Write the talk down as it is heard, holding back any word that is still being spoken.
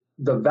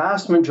the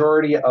vast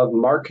majority of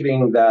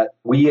marketing that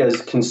we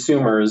as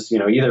consumers,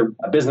 either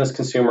business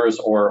consumers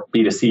or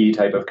B2C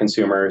type of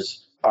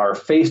consumers are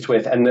faced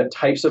with, and the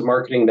types of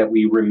marketing that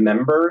we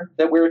remember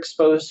that we're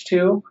exposed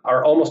to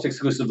are almost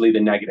exclusively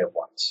the negative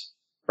ones,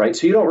 right?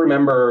 So you don't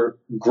remember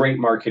great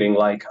marketing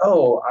like,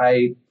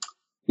 I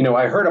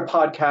heard a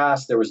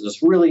podcast, there was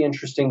this really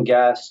interesting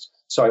guest,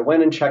 so I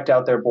went and checked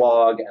out their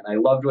blog and I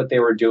loved what they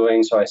were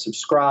doing, so I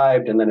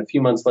subscribed, and then a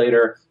few months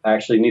later, I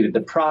actually needed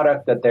the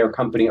product that their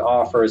company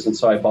offers, and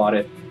so I bought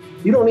it.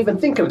 You don't even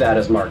think of that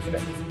as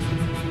marketing.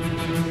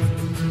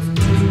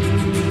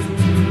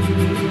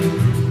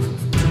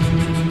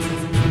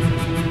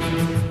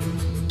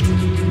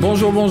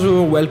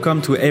 Bonjour, welcome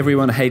to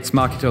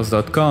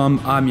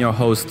everyonehatesmarketers.com. I'm your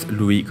host,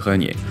 Louis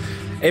Grenier.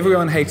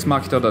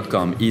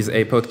 Everyonehatesmarketer.com is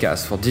a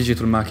podcast for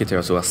digital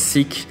marketers who are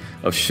sick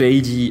of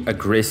shady,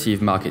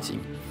 aggressive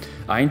marketing.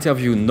 I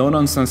interview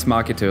no-nonsense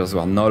marketers who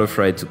are not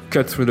afraid to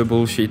cut through the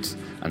bullshit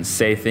and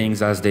say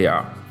things as they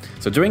are.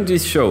 So during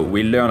this show,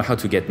 we learn how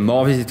to get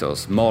more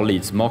visitors, more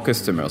leads, more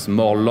customers,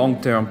 more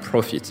long-term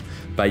profit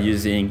by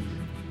using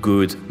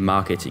good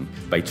marketing,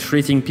 by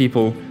treating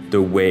people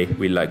the way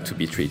we like to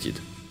be treated.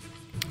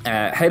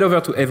 Head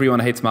over to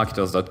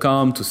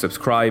everyonehatesmarketers.com to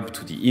subscribe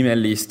to the email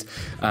list.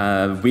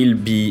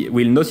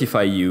 We'll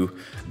notify you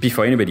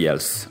before anybody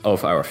else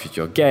of our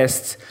future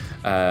guests.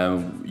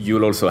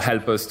 You'll also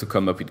help us to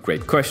come up with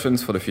great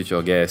questions for the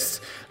future guests.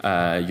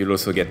 You'll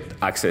also get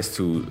access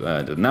to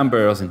the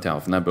numbers in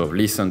terms of number of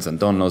listens and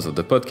downloads of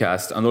the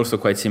podcast, and also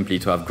quite simply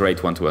to have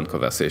great one-to-one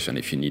conversation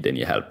if you need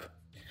any help.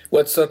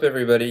 What's up,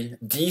 everybody?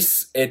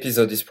 This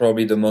episode is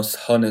probably the most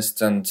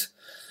honest and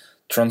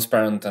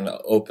transparent and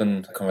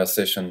open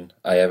conversation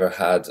I ever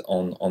had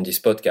on this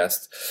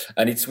podcast.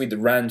 And it's with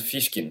Rand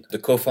Fishkin, the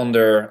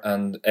co-founder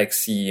and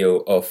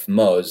ex-CEO of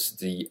Moz,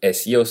 the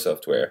SEO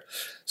software.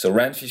 So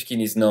Rand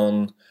Fishkin is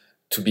known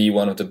to be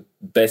one of the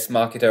best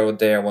marketers out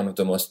there, one of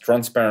the most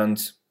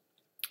transparent.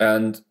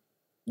 And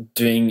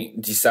during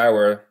this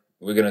hour,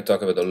 we're going to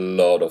talk about a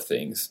lot of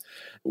things.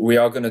 We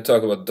are going to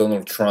talk about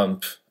Donald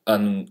Trump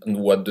and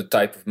what the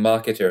type of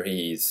marketer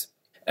he is.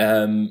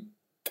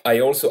 I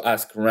also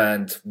asked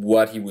Rand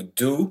what he would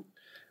do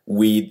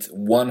with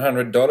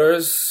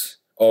 $100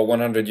 or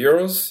 100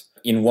 euros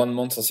in 1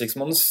 month or 6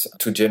 months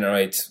to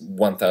generate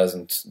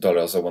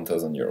 $1,000 or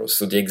 1,000 euros.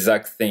 So the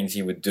exact things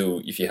he would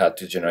do if he had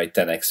to generate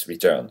 10x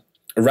return.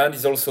 Rand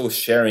is also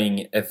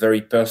sharing a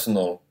very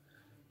personal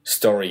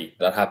story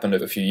that happened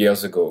a few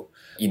years ago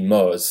in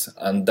Moz,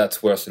 and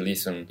that's worth a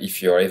listen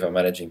if you're ever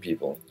managing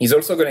people. He's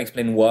also going to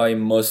explain why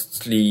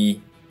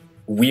mostly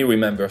we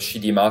remember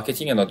shitty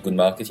marketing and not good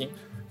marketing,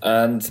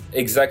 and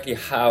exactly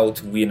how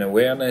to win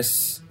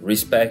awareness,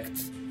 respect,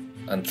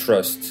 and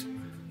trust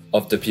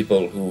of the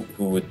people who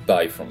would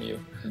buy from you.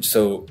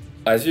 So,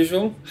 as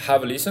usual,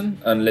 have a listen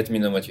and let me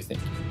know what you think.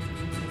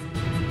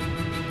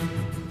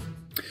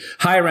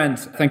 Hi, Rand.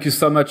 Thank you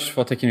so much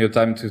for taking your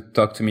time to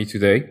talk to me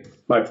today.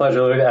 My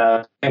pleasure, Louis.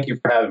 Thank you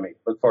for having me.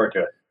 Look forward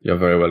to it. You're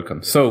very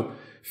welcome. So,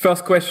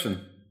 first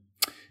question.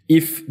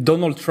 If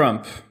Donald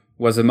Trump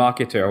was a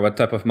marketer, what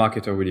type of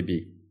marketer would he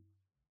be?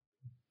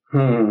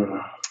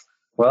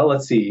 Well,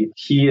 let's see.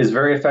 He is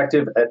very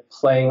effective at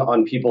playing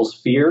on people's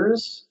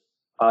fears.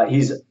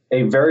 He's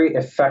a very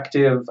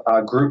effective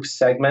group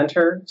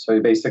segmenter. So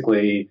he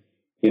basically,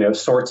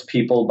 sorts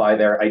people by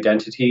their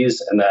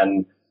identities and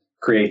then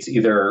creates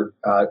either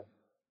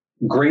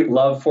great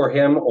love for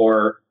him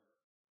or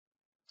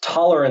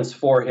tolerance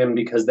for him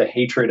because the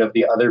hatred of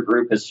the other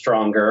group is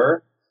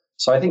stronger.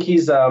 So I think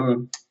he's,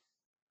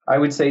 I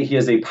would say he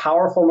is a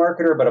powerful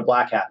marketer, but a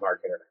black hat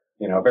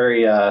marketer.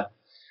 Very...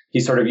 He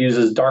sort of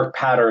uses dark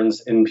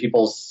patterns in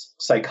people's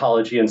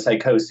psychology and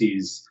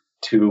psychoses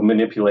to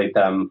manipulate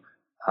them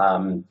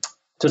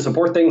to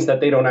support things that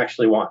they don't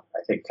actually want.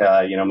 I think,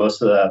 a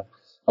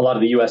lot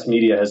of the U.S.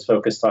 media has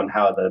focused on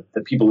how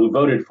the people who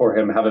voted for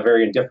him have a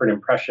very different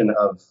impression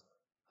of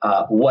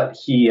what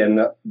he and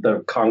the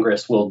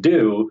Congress will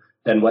do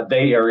than what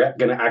they are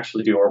going to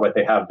actually do or what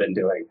they have been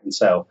doing. And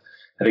so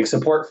I think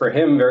support for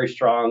him very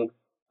strong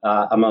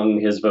among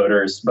his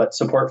voters, but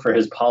support for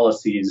his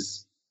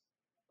policies,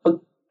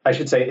 I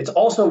should say, it's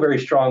also very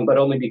strong, but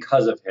only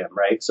because of him,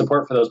 right?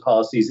 Support for those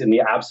policies in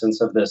the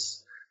absence of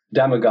this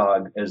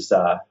demagogue is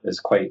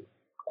quite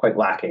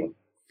lacking.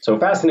 So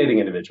fascinating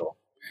individual.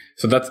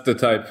 So that's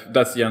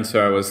the answer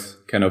I was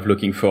kind of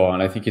looking for.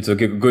 And I think it's a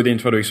good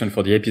introduction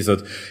for the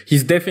episode.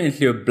 He's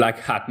definitely a black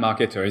hat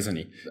marketer, isn't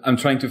he? I'm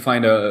trying to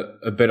find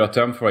a better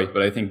term for it,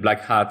 but I think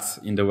black hat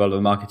in the world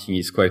of marketing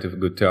is quite a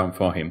good term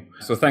for him.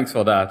 So thanks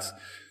for that.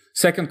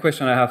 Second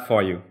question I have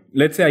for you.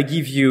 Let's say I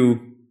give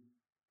you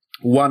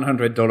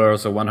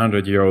 $100 or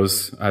 100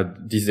 euros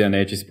at this day and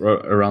age is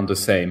around the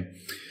same.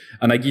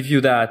 And I give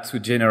you that to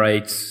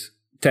generate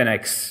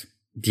 10x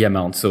the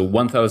amount. So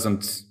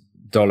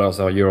 $1,000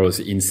 or euros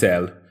in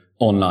sale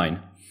online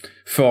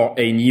for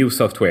a new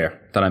software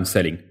that I'm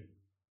selling.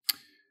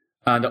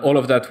 And all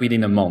of that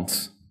within a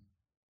month,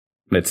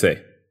 let's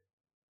say.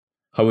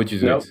 How would you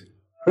do it?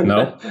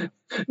 No.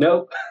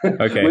 No.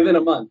 Okay. Within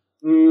a month.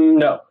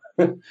 No.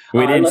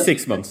 Within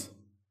 6 months.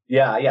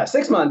 Yeah.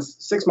 6 months.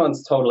 6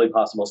 months, totally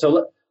possible.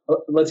 So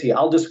let's see.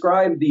 I'll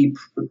describe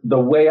the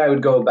way I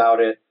would go about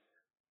it,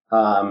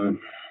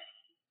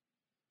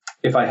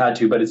 if I had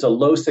to. But it's a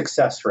low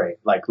success rate,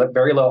 like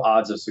very low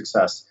odds of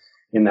success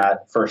in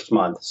that first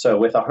month. So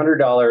with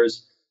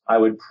 $100, I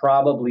would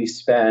probably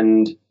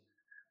spend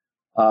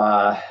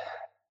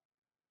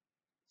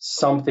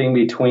something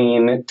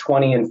between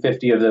 20 and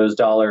 50 of those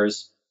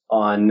dollars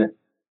on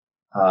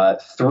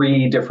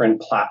 3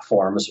 different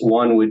platforms.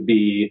 One would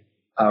be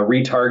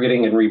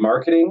retargeting and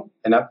remarketing,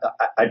 and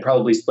I'd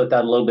probably split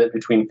that a little bit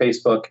between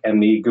Facebook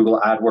and the Google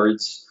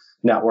AdWords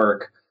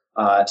network.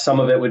 Some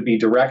of it would be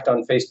direct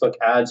on Facebook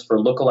ads for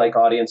lookalike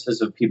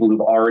audiences of people who've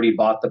already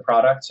bought the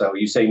product. So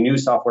you say new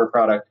software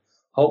product,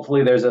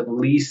 hopefully there's at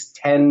least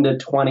 10 to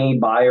 20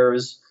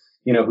 buyers,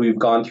 who you've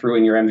gone through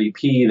in your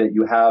MVP that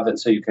you have. And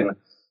so you can,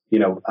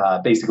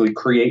 basically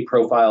create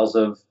profiles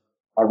of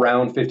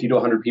around 50 to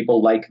 100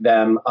 people like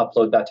them,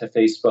 upload that to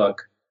Facebook,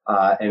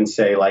 and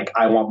say, like,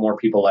 I want more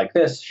people like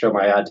this, show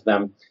my ad to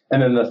them.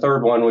 And then the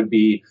third one would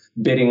be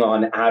bidding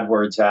on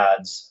AdWords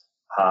ads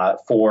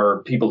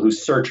for people who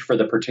search for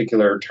the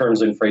particular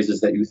terms and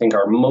phrases that you think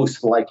are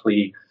most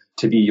likely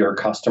to be your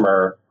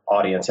customer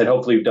audience. And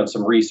hopefully you've done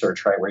some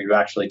research, right, where you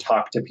actually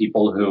talked to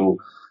people who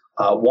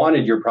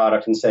wanted your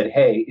product and said,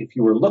 hey, if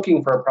you were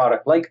looking for a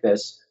product like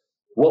this,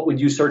 what would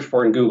you search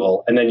for in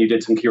Google? And then you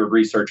did some keyword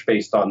research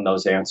based on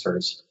those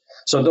answers.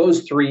 So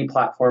those 3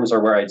 platforms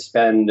are where I'd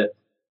spend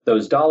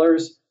those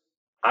dollars.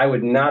 I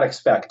would not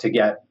expect to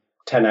get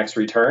 10x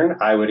return.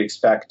 I would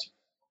expect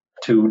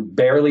to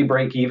barely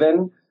break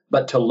even,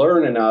 but to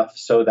learn enough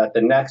so that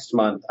the next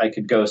month I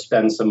could go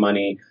spend some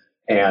money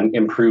and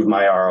improve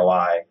my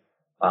ROI.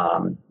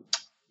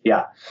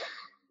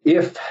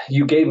 If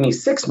you gave me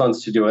 6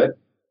 months to do it,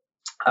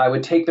 I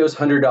would take those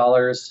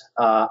 $100.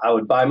 I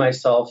would buy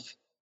myself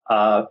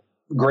a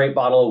great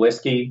bottle of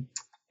whiskey,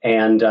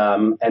 and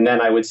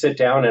then I would sit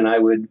down and I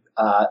would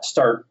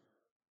start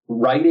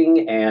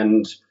writing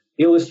and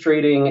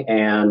illustrating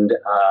and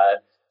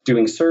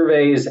doing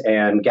surveys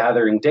and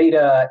gathering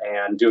data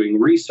and doing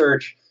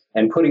research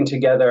and putting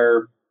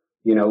together,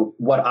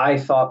 what I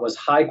thought was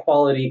high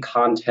quality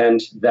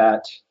content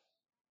that,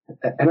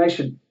 and I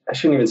shouldn't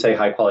even say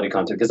high quality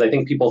content, because I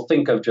think people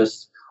think of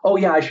just, oh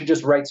yeah, I should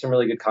just write some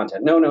really good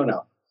content. No.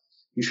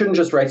 You shouldn't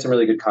just write some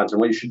really good content.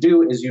 What you should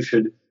do is you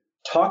should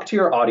talk to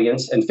your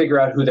audience and figure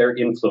out who their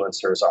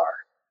influencers are,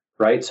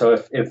 right?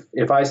 So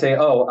if I say,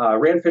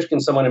 Rand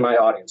Fishkin's someone in my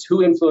audience,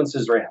 who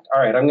influences Rand?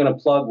 All right, I'm going to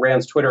plug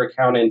Rand's Twitter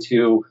account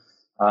into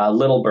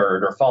Little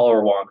Bird or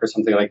Follower Wonk or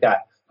something like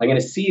that. I'm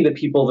going to see the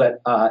people that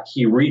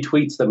he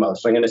retweets the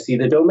most. I'm going to see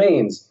the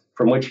domains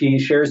from which he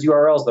shares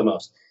URLs the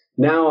most.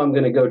 Now I'm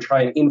going to go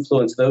try and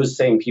influence those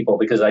same people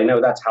because I know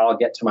that's how I'll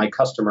get to my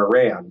customer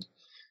Rand.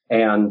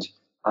 And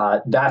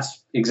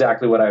that's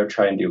exactly what I would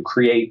try and do.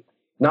 Create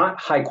not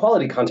high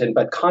quality content,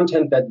 but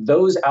content that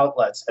those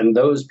outlets and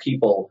those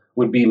people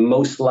would be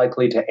most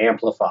likely to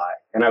amplify.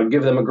 And I would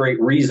give them a great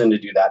reason to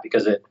do that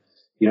because it,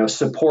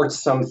 supports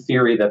some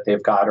theory that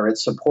they've got, or it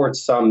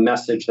supports some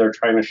message they're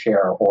trying to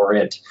share, or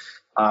it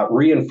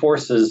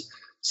reinforces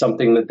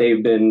something that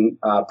they've been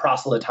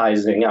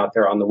proselytizing out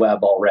there on the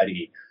web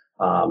already,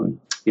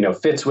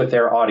 fits with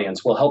their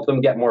audience, will help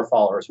them get more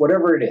followers,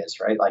 whatever it is,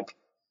 right? Like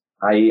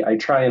I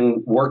try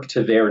and work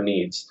to their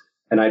needs.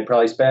 And I'd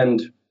probably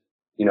spend,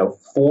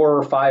 4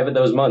 or 5 of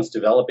those months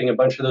developing a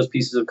bunch of those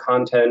pieces of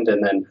content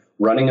and then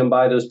running them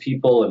by those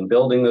people and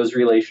building those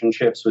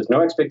relationships with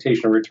no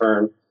expectation of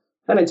return.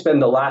 And I'd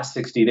spend the last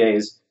 60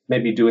 days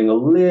maybe doing a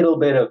little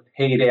bit of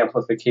paid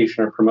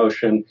amplification or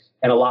promotion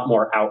and a lot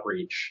more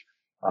outreach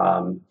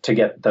to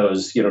get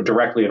those,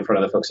 directly in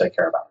front of the folks I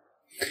care about.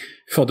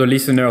 For the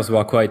listeners who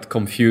are quite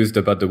confused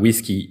about the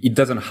whiskey, it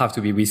doesn't have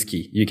to be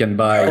whiskey. You can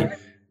buy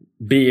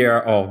beer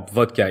or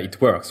vodka.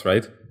 It works,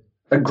 right?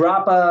 A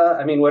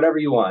grappa, whatever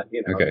you want.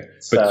 Okay,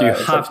 but you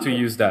have to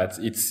use that.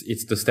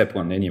 It's the step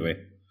one anyway.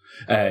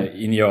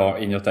 In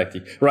your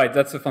tactic. Right.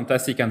 That's a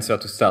fantastic answer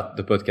to start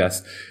the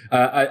podcast.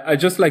 I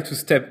just like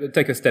to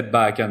take a step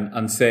back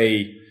and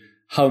say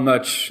how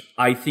much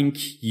I think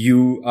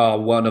you are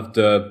one of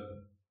the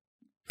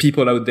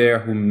people out there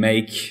who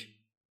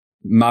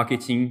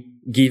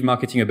give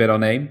marketing a better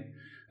name,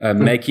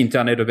 make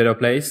internet a better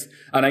place.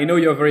 And I know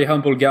you're a very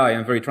humble guy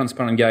and very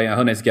transparent guy and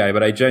honest guy,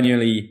 but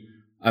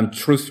I'm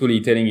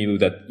truthfully telling you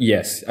that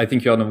yes, I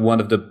think you're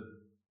one of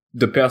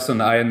the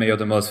person I admire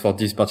the most for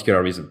this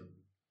particular reason.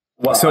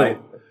 Well,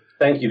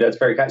 thank you. That's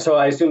very kind. So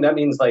I assume that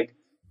means like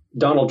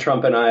Donald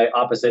Trump and I,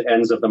 opposite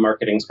ends of the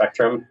marketing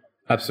spectrum.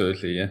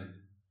 Absolutely, yeah.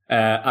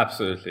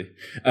 Absolutely.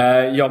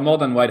 You're more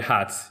than white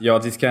hat. You're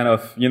this kind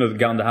of,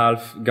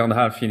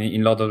 Gandalf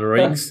in Lord of the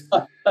Rings.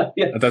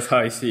 Yeah. That's how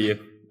I see you.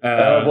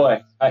 Oh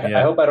boy.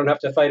 I hope I don't have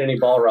to fight any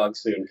Balrogs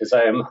soon because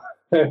I am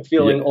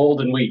feeling old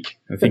and weak.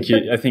 I think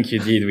you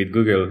did with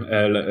Google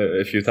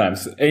a few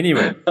times.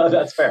 Anyway. Oh,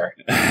 that's fair.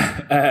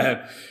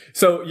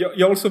 So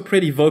you're also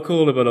pretty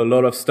vocal about a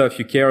lot of stuff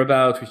you care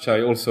about, which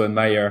I also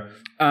admire.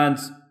 And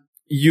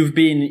you've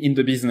been in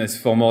the business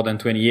for more than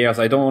 20 years.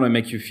 I don't want to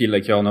make you feel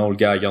like you're an old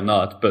guy. You're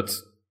not, but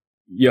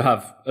you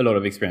have a lot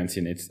of experience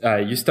in it.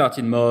 You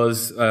started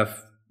Moz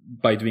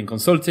by doing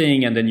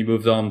consulting, and then you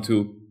moved on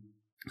to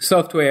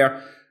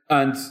software,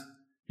 and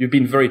you've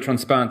been very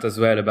transparent as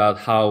well about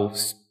how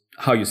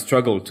you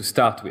struggled to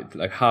start with,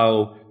 like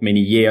how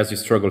many years you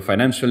struggled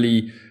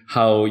financially,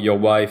 how your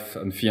wife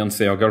and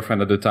fiance or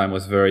girlfriend at the time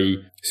was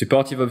very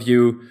supportive of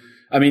you.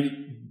 I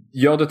mean,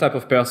 you're the type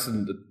of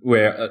person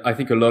where I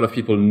think a lot of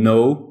people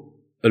know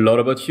a lot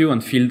about you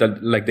and feel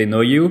that like they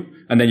know you.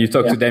 And then you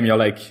talk to them, you're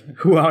like,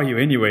 who are you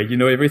anyway? You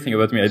know everything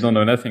about me. I don't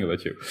know nothing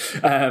about you.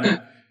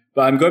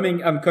 But I'm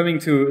coming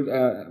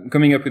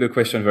up with a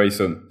question very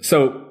soon.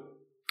 So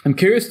I'm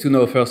curious to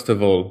know, first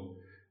of all,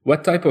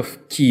 what type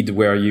of kid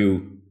were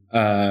you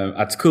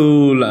at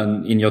school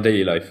and in your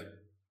daily life?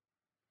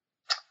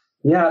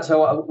 Yeah.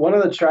 So one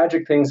of the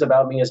tragic things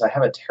about me is I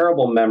have a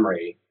terrible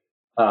memory.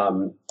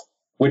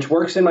 Which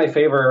works in my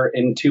favor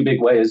in two big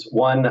ways.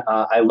 One,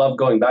 I love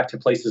going back to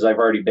places I've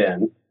already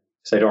been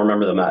because I don't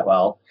remember them that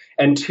well.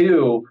 And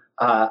two,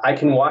 I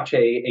can watch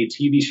a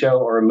TV show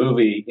or a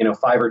movie,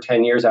 5 or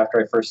 10 years after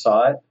I first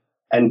saw it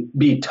and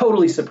be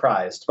totally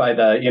surprised by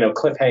the,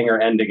 cliffhanger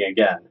ending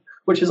again,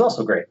 which is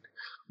also great.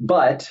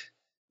 But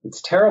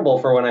it's terrible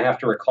for when I have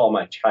to recall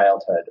my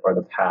childhood or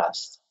the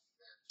past.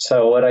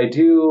 So what I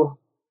do,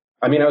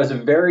 I was a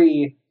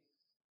very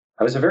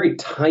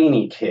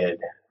tiny kid.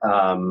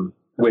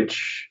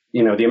 Which,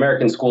 the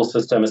American school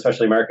system,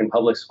 especially American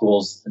public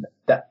schools,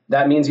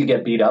 that means you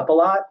get beat up a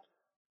lot.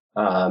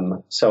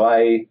 So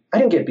I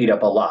didn't get beat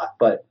up a lot,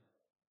 but,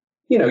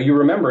 you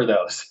remember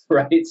those,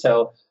 right?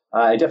 So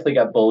I definitely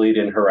got bullied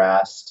and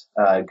harassed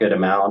a good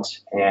amount.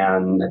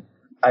 And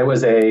I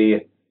was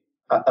a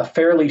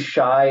fairly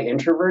shy,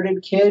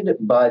 introverted kid,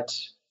 but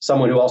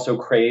someone who also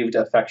craved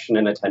affection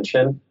and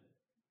attention,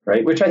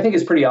 right? Which I think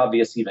is pretty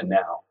obvious even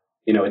now.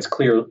 It's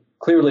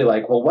clearly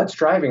like, well, what's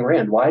driving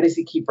Rand? Why does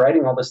he keep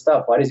writing all this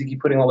stuff? Why does he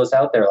keep putting all this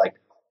out there? Like,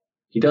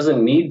 he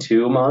doesn't need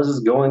to. Moz is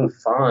going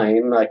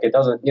fine. Like, it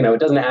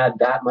doesn't add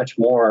that much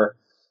more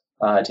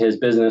to his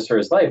business or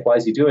his life. Why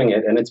is he doing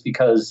it? And it's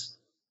because,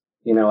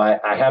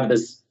 I have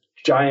this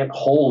giant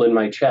hole in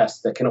my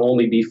chest that can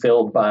only be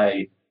filled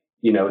by,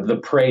 the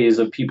praise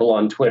of people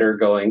on Twitter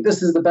going,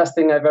 this is the best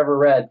thing I've ever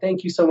read.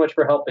 Thank you so much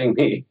for helping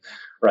me.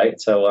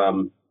 Right. So,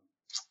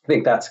 I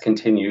think that's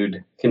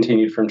continued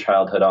from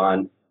childhood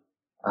on.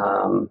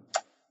 I'm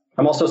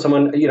also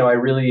someone,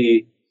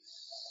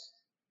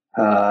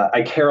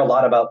 I care a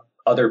lot about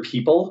other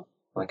people.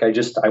 Like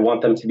I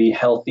want them to be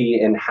healthy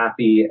and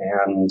happy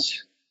and,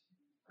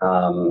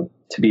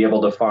 to be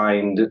able to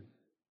find,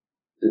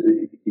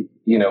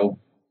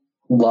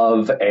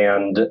 love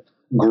and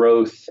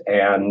growth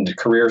and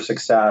career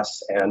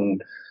success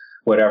and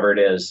whatever it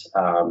is.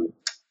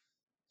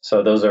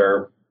 So those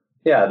are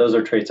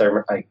traits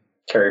I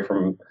carry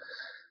from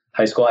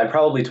high school. I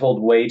probably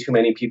told way too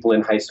many people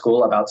in high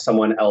school about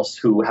someone else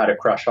who had a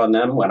crush on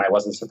them when I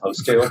wasn't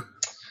supposed to,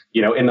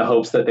 in the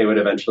hopes that they would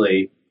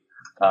eventually,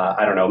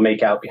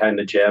 make out behind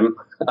the gym.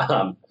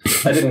 That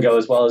didn't go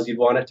as well as you'd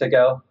want it to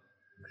go.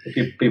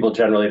 People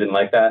generally didn't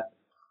like that.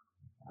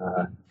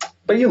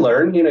 But you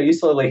learn, you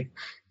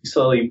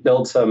slowly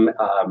build some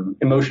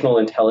emotional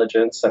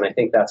intelligence. And I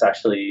think that's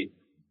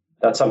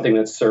something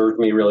that served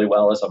me really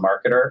well as a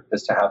marketer,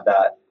 is to have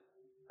that,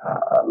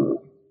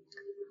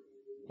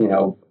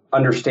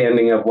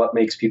 understanding of what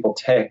makes people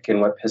tick and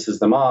what pisses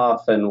them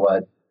off and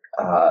what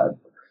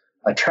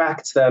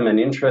attracts them and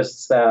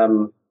interests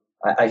them.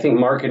 I think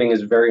marketing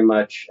is very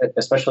much,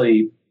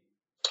 especially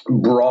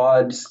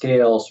broad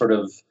scale sort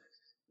of,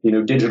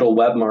 digital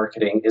web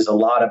marketing, is a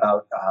lot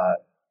about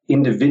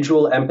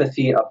individual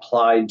empathy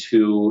applied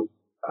to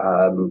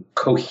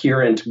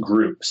coherent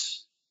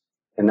groups.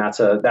 And that's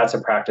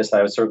a practice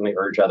I would certainly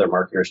urge other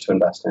marketers to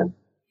invest in.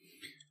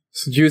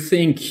 So do you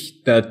think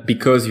that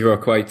because you are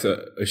quite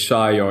a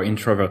shy or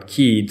introvert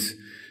kid,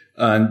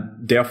 and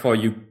therefore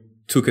you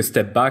took a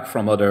step back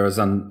from others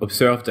and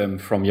observed them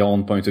from your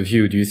own point of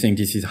view, do you think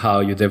this is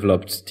how you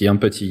developed the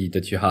empathy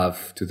that you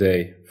have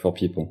today for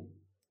people?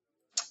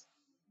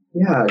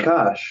 Yeah,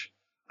 gosh,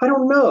 I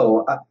don't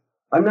know.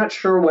 I'm not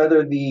sure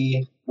whether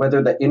the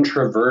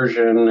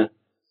introversion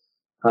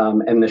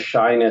and the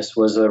shyness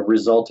was a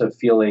result of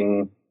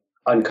feeling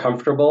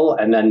uncomfortable,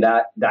 and then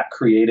that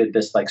created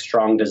this like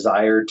strong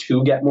desire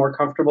to get more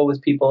comfortable with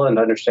people and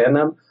understand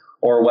them,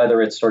 or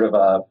whether it's sort of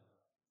a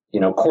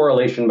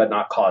correlation but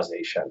not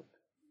causation.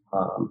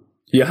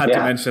 You had to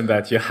mention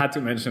that. You had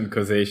to mention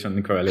causation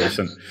and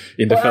correlation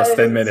in the first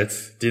 10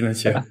 minutes,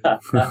 didn't you?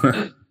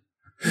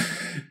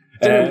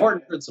 It's an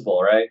important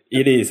principle, right?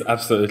 It is,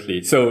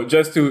 absolutely. So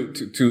just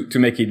to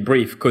make it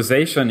brief,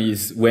 causation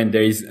is when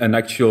there is an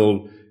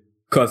actual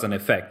cause and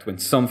effect, when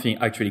something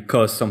actually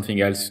causes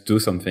something else to do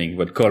something.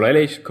 But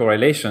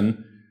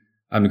correlation,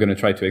 I'm going to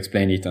try to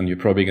explain it, and you're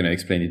probably going to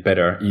explain it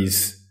better,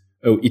 it's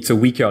a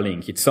weaker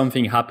link. It's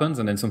something happens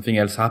and then something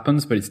else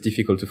happens, but it's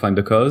difficult to find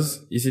the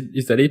cause.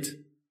 Is that it?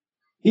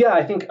 Yeah,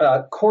 I think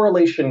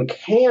correlation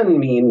can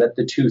mean that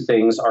the two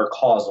things are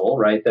causal,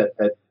 right?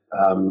 That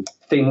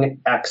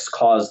thing X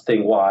caused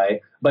thing Y,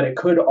 but it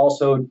could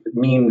also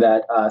mean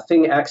that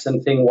thing X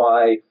and thing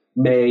Y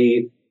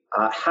may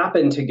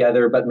happen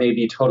together, but may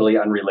be totally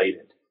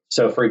unrelated.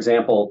 So, for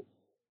example,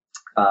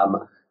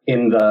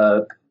 in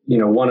the,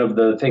 one of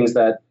the things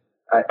that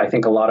I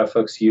think a lot of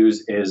folks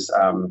use is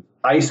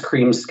ice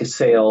cream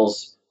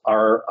sales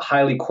are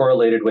highly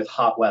correlated with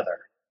hot weather,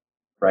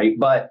 right?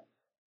 But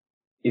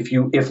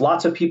if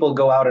lots of people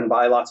go out and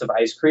buy lots of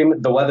ice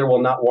cream, the weather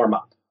will not warm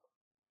up,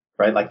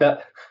 right? Like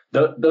that,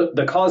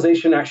 the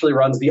causation actually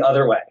runs the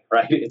other way,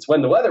 right? It's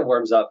when the weather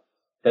warms up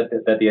that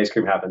the ice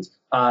cream happens.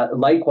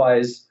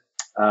 Likewise,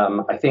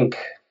 I think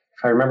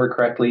if I remember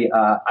correctly,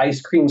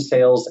 ice cream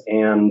sales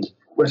and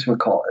what should we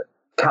call it?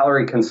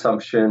 Calorie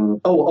consumption.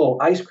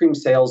 Ice cream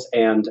sales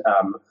and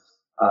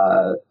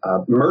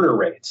murder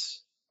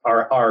rates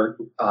are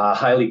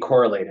highly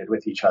correlated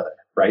with each other,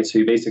 right? So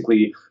you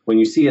basically, when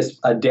you see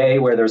a day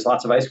where there's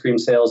lots of ice cream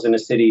sales in a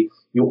city,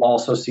 you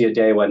also see a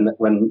day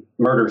when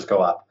murders go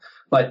up.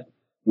 But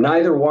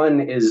neither one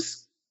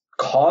is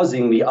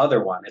causing the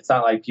other one. It's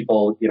not like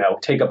people,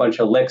 take a bunch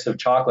of licks of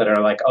chocolate and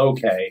are like,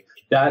 okay,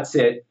 that's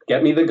it,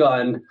 get me the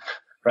gun,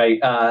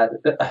 right?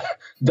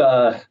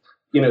 The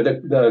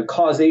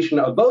causation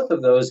of both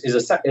of those is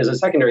a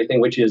secondary thing,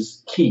 which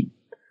is heat,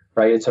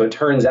 right? And so it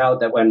turns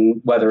out that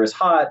when weather is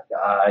hot,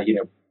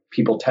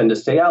 people tend to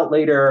stay out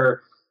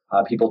later.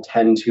 People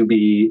tend to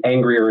be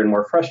angrier and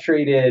more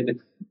frustrated,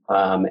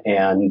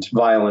 and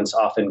violence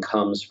often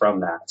comes from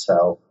that.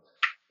 So,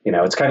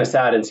 it's kind of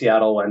sad in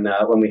Seattle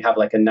when we have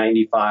like a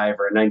 95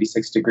 or a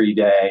 96 degree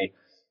day,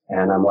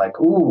 and I'm like,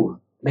 ooh,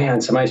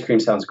 man, some ice cream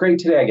sounds great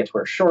today. I get to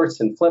wear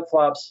shorts and flip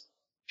flops.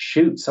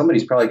 Shoot,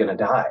 somebody's probably going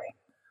to die.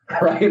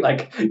 Right?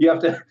 Like you have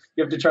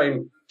to try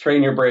and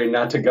train your brain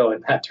not to go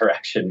in that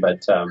direction.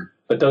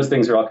 But those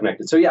things are all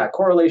connected. So yeah,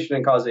 correlation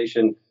and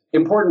causation,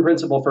 important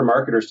principle for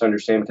marketers to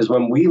understand, because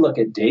when we look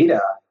at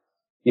data,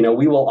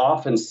 we will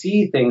often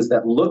see things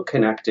that look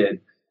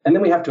connected, and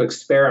then we have to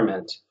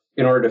experiment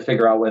in order to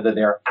figure out whether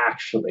they're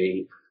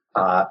actually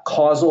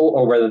causal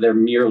or whether they're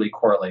merely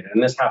correlated.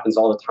 And this happens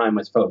all the time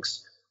with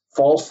folks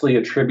falsely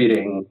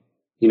attributing,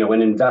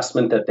 an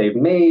investment that they've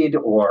made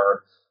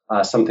or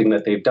something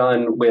that they've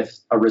done with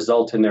a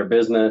result in their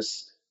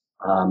business,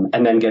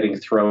 and then getting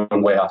thrown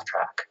way off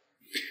track.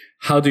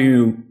 How do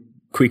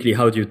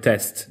you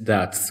test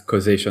that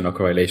causation or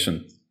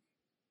correlation?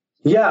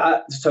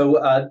 Yeah,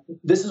 so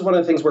this is one of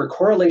the things where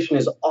correlation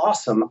is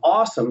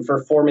awesome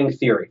for forming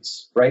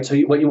theories, right? So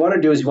what you want to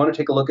do is you want to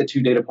take a look at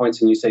two data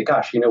points and you say,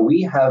 gosh,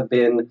 we have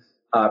been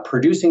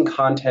producing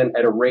content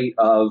at a rate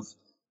of,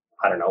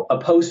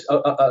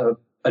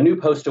 a new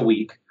post a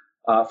week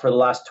for the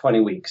last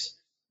 20 weeks.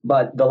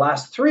 But the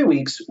last 3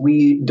 weeks,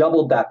 we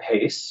doubled that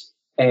pace,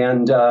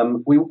 and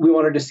we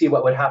wanted to see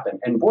what would happen.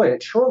 And boy,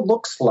 it sure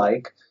looks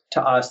like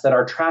to us that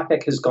our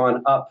traffic has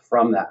gone up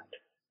from that.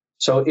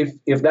 So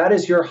if that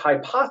is your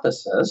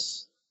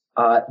hypothesis,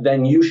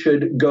 then you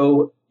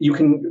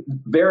can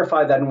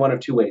verify that in one of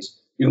two ways.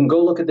 You can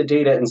go look at the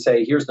data and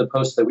say, here's the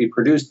posts that we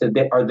produced.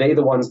 Are they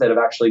the ones that have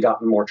actually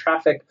gotten more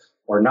traffic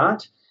or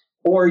not?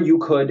 Or you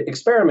could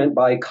experiment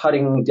by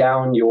cutting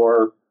down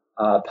your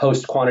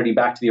post quantity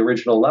back to the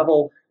original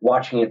level,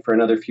 watching it for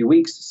another few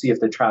weeks to see if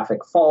the traffic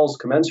falls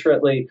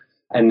commensurately,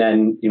 and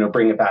then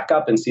bring it back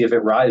up and see if it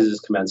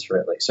rises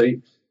commensurately. So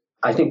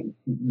I think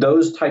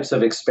those types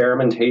of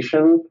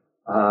experimentation,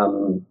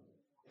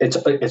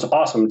 it's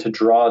awesome to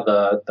draw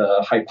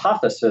the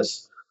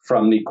hypothesis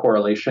from the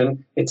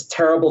correlation. It's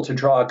terrible to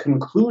draw a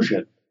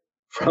conclusion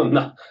from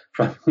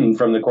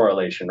the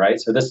correlation, right?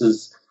 So this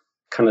is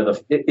kind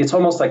of it's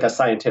almost like a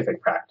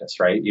scientific practice,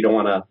 right? You don't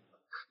want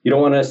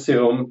to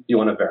assume, you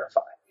want to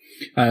verify.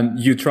 And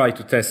you try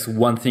to test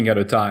one thing at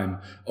a time,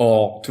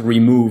 or to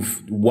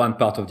remove one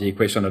part of the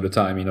equation at a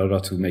time in order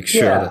to make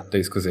sure that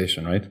there's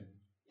causation, right?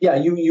 Yeah,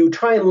 you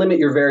try and limit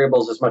your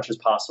variables as much as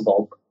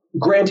possible.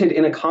 Granted,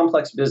 in a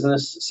complex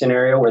business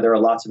scenario where there are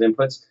lots of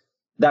inputs,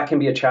 that can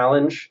be a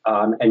challenge,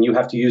 and you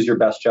have to use your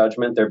best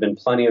judgment. There have been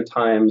plenty of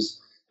times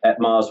at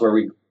Moz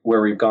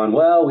where we've gone,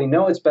 well, we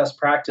know it's best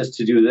practice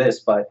to do this,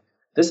 but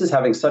this is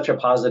having such a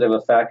positive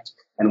effect,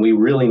 and we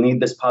really need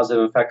this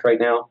positive effect right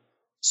now.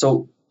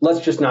 So let's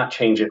just not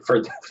change it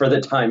for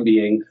the time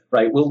being,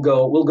 right? We'll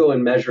go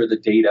and measure the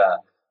data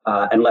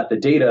and let the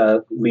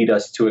data lead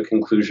us to a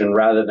conclusion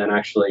rather than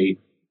actually,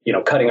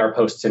 cutting our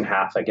posts in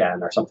half again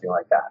or something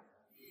like that.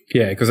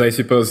 Yeah, because I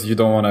suppose you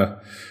don't want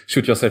to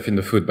shoot yourself in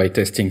the foot by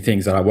testing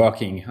things that are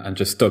working and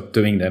just stop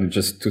doing them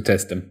just to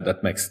test them.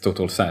 That makes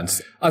total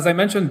sense. As I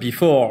mentioned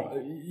before,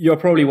 you're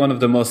probably one of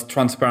the most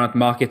transparent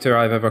marketers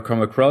I've ever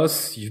come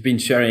across. You've been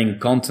sharing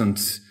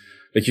content,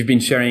 like you've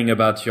been sharing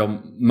about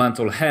your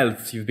mental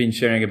health. You've been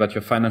sharing about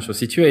your financial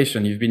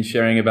situation. You've been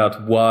sharing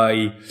about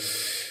why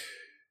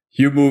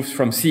you moved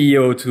from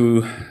CEO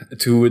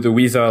to the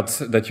wizard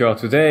that you are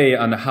today,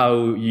 and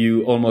how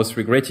you almost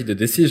regretted the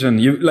decision.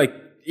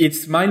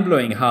 It's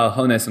mind-blowing how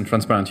honest and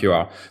transparent you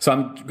are. So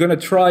I'm going to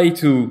try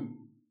to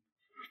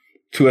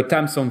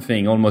attempt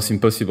something almost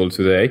impossible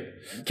today.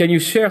 Can you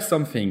share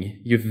something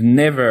you've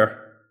never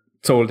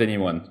told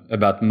anyone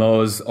about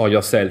Moz or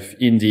yourself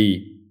in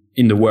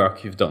the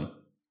work you've done?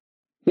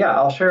 Yeah,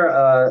 I'll share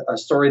a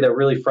story that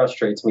really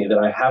frustrates me that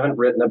I haven't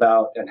written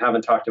about and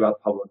haven't talked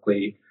about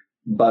publicly,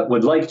 but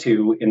would like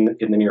to in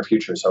the near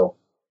future. So,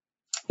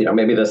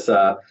 maybe this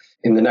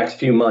in the next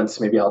few months,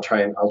 maybe I'll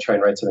try and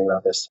write something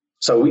about this.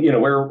 So,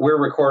 we're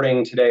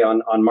recording today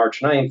on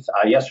March 9th.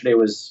 Yesterday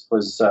was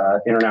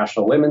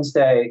International Women's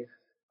Day.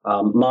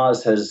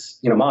 Moz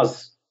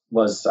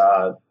was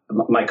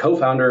my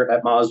co-founder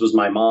at Moz was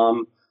my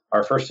mom.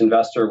 Our first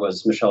investor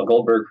was Michelle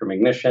Goldberg from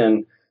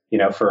Ignition.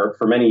 For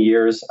many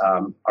years,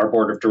 our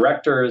board of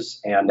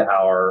directors and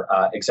our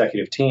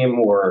executive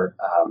team were,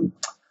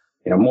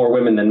 more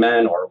women than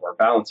men, or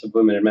balance of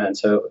women and men.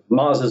 So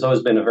Moz has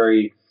always been a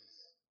very,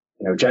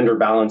 gender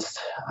balanced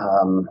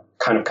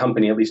kind of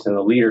company, at least in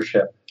the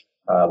leadership.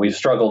 We've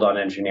struggled on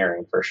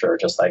engineering for sure,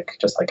 just like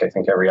I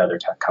think every other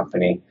tech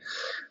company.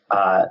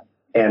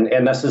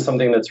 And this is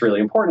something that's really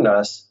important to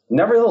us.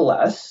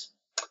 Nevertheless,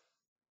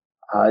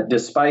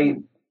 despite,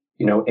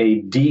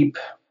 a deep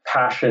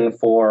passion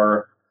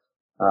for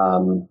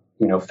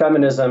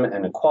feminism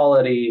and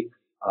equality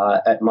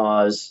at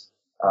Moz,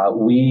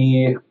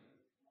 we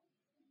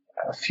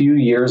a few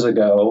years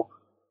ago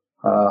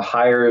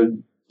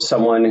hired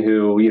someone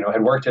who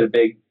had worked at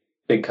a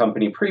big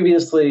company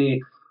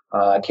previously,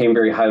 came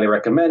very highly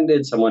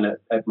recommended. Someone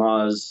at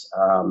Moz,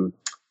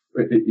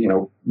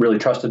 really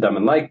trusted them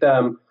and liked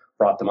them,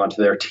 brought them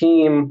onto their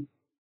team,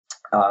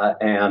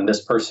 and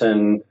this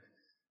person,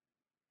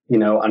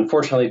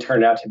 unfortunately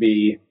turned out to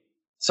be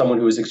someone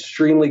who was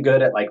extremely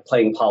good at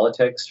playing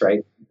politics, right?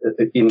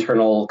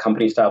 Internal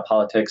company style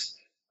politics,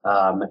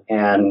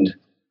 and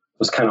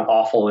was kind of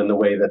awful in the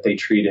way that they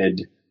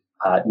treated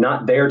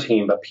not their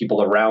team, but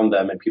people around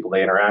them and people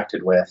they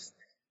interacted with.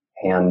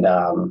 And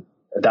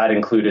that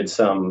included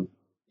some,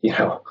 the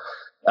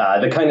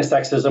kind of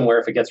sexism where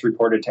if it gets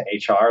reported to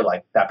HR,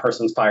 that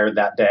person's fired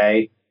that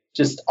day,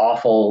 just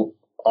awful,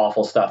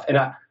 awful stuff. And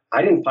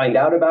I didn't find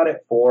out about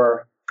it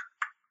for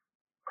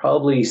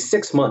probably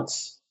 6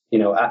 months.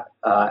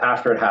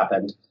 After it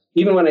happened.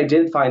 Even when I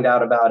did find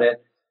out about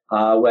it,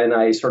 when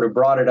I sort of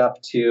brought it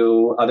up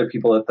to other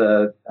people at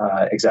the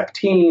exec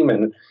team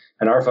and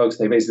our folks,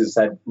 they basically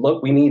said,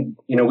 look, we need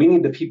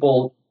the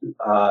people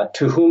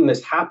to whom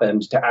this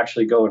happened to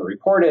actually go and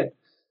report it.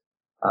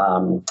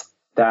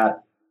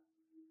 That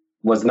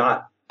was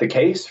not the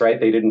case, right?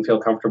 They didn't feel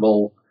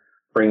comfortable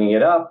bringing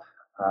it up.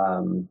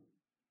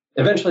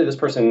 Eventually, this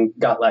person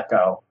got let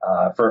go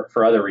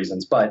for other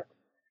reasons, but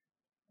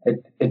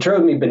it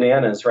drove me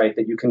bananas, right?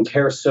 That you can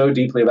care so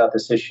deeply about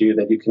this issue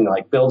that you can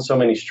build so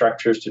many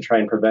structures to try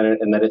and prevent it,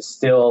 and that it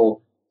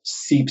still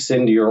seeps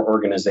into your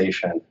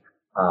organization.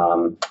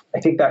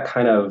 I think that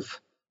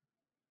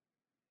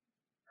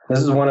this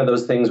is one of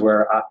those things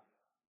where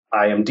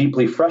I am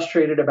deeply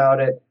frustrated about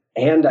it,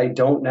 and I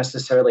don't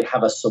necessarily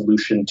have a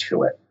solution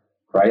to it,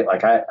 right?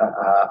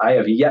 I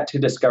have yet to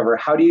discover,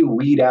 how do you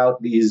weed out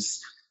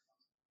these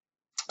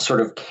sort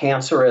of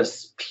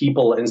cancerous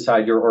people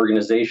inside your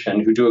organization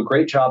who do a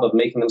great job of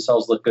making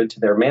themselves look good to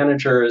their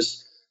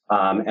managers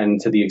and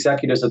to the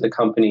executives of the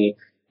company,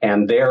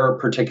 and their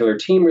particular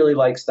team really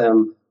likes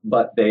them,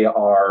 but they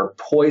are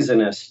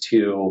poisonous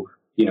to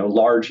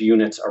large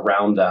units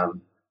around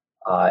them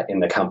in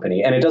the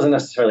company. And it doesn't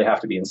necessarily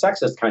have to be in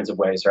sexist kinds of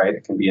ways, right?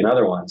 It can be in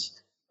other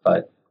ones.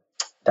 But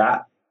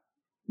that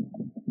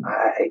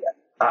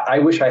I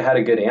wish I had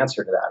a good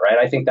answer to that, right?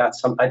 I think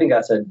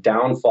that's a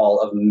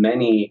downfall of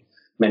many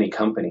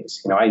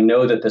companies. I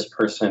know that this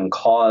person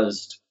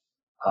caused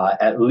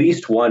at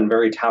least one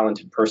very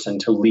talented person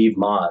to leave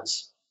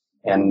Moz,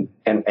 and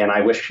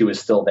I wish she was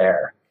still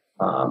there.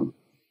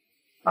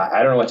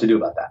 I don't know what to do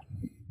about that.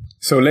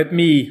 So let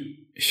me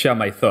share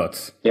my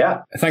thoughts.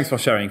 Yeah. Thanks for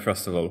sharing,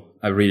 first of all.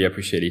 I really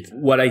appreciate it.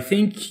 What I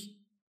think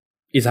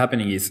is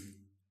happening is,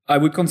 I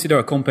would consider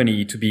a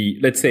company to be,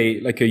 let's say,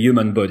 like a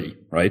human body,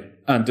 right?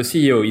 And the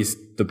CEO is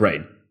the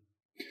brain.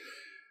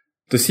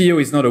 The CEO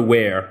is not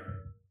aware,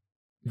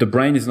 the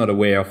brain is not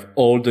aware of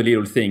all the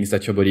little things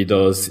that your body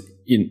does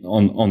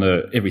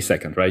every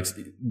second, right?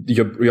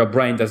 Your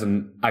brain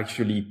doesn't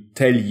actually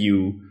tell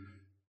you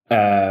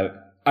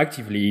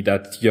actively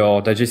that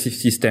your digestive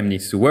system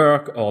needs to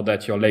work or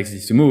that your legs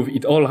needs to move.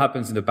 It all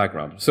happens in the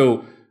background.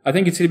 So I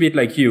think it's a little bit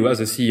like you as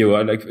a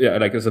CEO,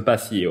 like as a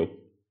past CEO,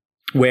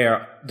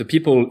 where the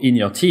people in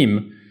your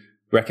team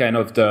were kind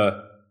of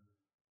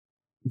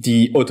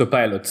the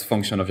autopilot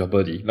function of your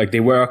body. Like, they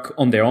work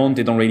on their own.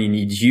 They don't really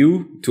need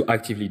you to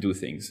actively do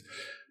things.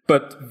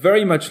 But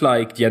very much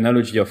like the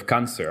analogy of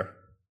cancer,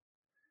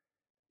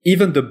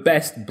 even the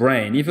best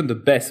brain, even the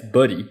best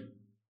body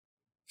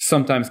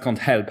sometimes can't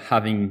help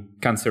having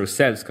cancerous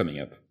cells coming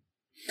up.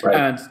 Right.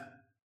 And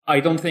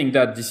I don't think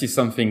that this is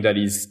something that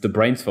is the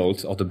brain's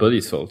fault or the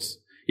body's fault.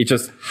 It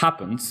just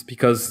happens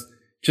because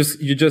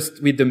you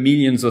just with the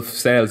millions of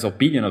cells or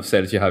billion of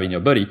cells you have in your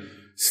body,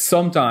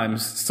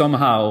 sometimes,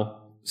 somehow,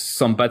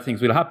 some bad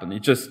things will happen.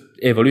 It's just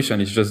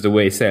evolution. It's just the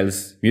way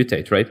cells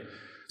mutate, right?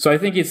 So I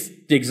think it's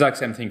the exact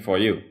same thing for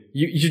you.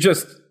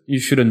 You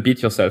shouldn't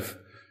beat yourself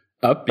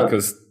up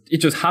because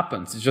it just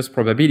happens. It's just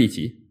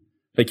probability.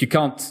 Like you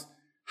can't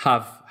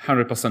have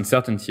 100%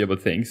 certainty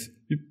about things.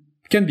 You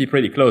can be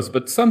pretty close,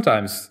 but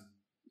sometimes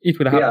it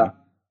will happen.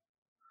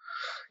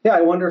 Yeah,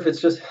 I wonder if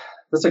it's just,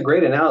 that's a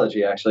great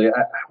analogy, actually.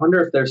 I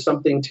wonder if there's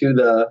something to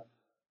the,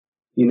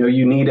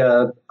 you need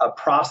a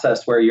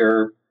process where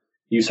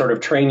you sort of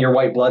train your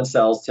white blood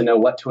cells to know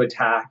what to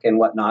attack and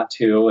what not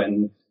to,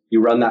 and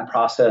you run that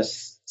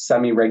process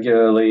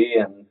semi-regularly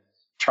and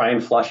try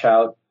and flush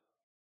out,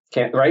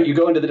 right? You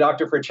go into the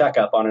doctor for a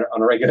checkup on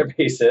a regular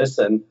basis,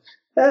 and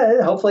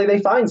hopefully they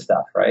find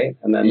stuff, right?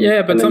 And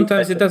then but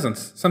sometimes it doesn't.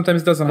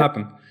 Sometimes it doesn't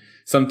happen.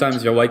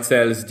 Sometimes your white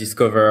cells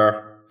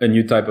discover a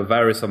new type of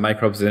virus or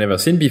microbes they've never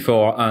seen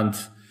before, and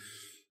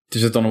they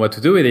just don't know what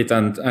to do with it,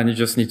 and you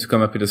just need to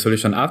come up with a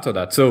solution after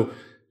that. So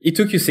it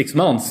took you 6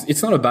 months.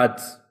 It's not a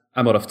bad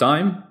amount of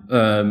time.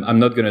 I'm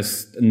not going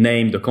to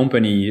name the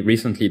company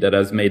recently that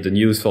has made the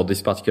news for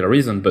this particular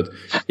reason, but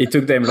it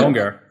took them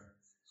longer.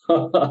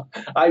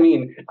 I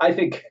mean, I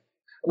think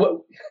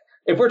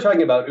if we're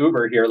talking about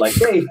Uber here, like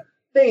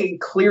they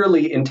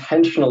clearly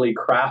intentionally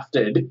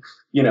crafted,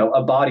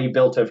 a body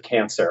built of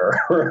cancer,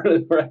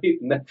 right?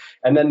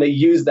 And then they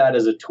use that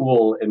as a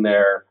tool in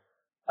their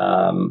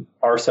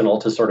arsenal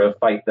to sort of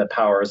fight the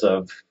powers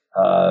of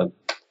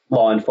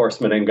law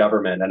enforcement and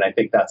government. And I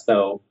think that's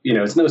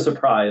it's no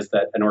surprise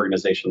that an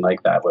organization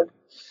like that would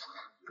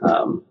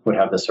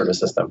have this sort of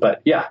system.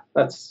 But yeah,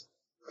 that's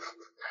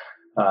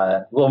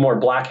a little more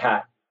black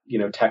hat,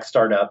 tech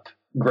startup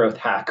growth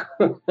hack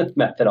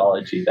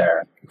methodology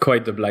there.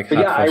 Quite the black hat.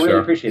 But yeah, I really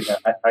appreciate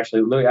that.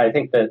 Actually, Louis, I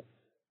think that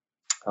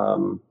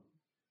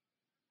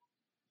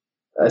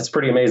it's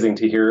pretty amazing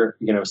to hear,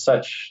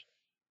 such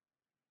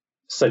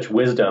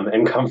wisdom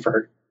and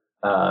comfort,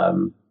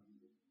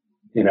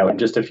 in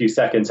just a few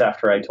seconds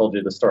after I told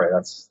you the story.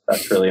 That's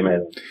really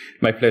amazing.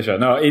 My pleasure.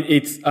 No,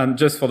 it's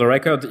just for the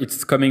record,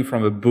 it's coming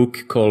from a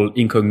book called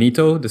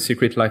Incognito: The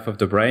Secret Life of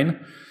the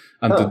Brain.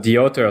 And the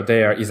author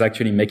there is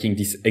actually making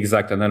this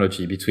exact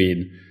analogy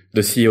between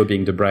the CEO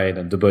being the brain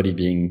and the body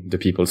being the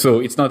people. So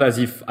it's not as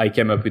if I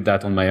came up with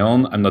that on my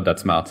own. I'm not that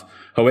smart.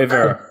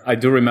 However, I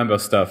do remember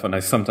stuff,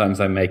 and sometimes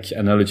I make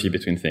analogy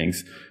between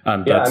things.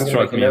 And that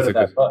struck me as a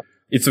good book.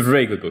 It's a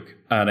very good book,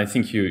 and I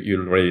think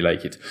you'll really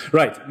like it.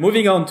 Right.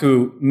 Moving on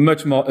to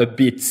much more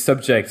upbeat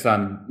subjects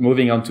and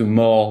moving on to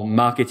more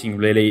marketing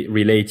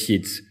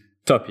related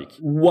topic.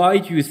 Why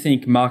do you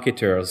think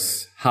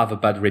marketers have a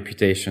bad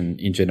reputation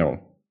in general?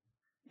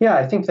 Yeah,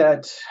 I think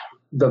that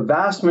the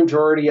vast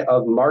majority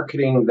of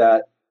marketing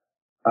that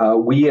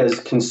we as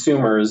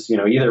consumers,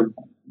 either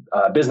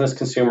business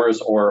consumers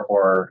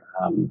or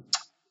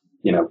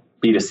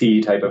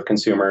B2C type of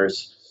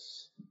consumers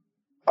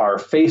are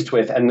faced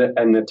with, and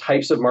the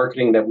types of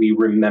marketing that we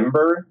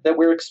remember that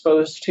we're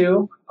exposed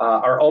to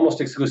are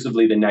almost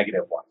exclusively the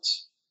negative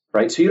ones,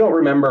 right? So you don't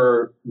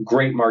remember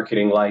great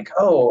marketing like,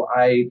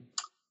 I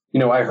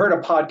heard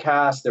a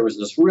podcast, there was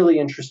this really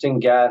interesting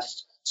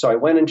guest, so I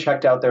went and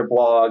checked out their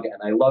blog and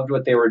I loved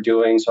what they were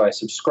doing. So I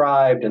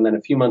subscribed. And then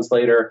a few months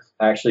later,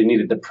 I actually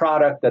needed the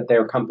product that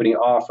their company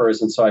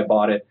offers. And so I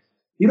bought it.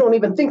 You don't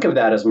even think of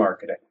that as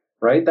marketing,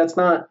 right? That's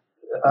not,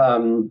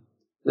 and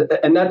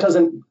that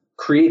doesn't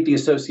create the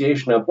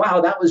association of,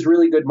 wow, that was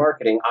really good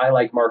marketing. I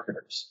like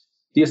marketers.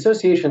 The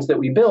associations that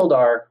we build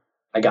are,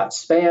 I got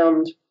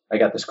spammed. I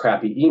got this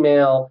crappy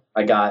email.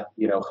 I got,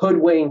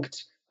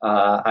 hoodwinked.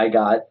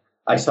 I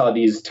saw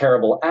these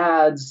terrible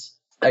ads.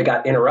 I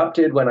got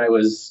interrupted when I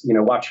was,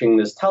 watching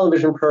this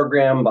television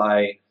program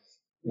by,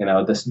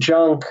 this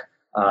junk.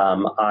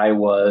 I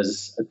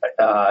was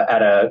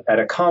at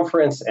a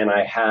conference and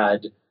I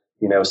had,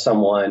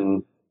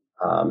 someone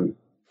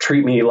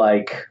treat me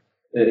like,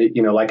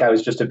 like I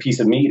was just a piece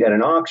of meat at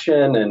an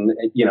auction, and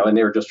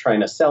they were just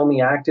trying to sell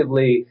me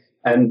actively.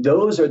 And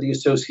those are the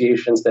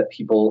associations that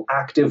people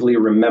actively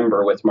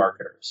remember with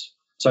marketers.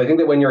 So I think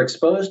that when you're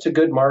exposed to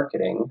good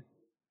marketing,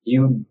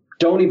 you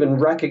don't even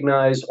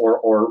recognize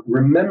or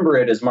remember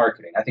it as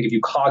marketing. I think if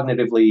you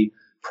cognitively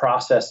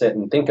process it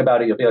and think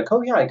about it, you'll be like,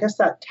 oh yeah, I guess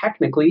that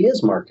technically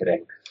is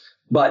marketing.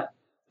 But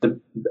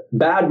the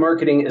bad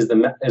marketing is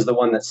the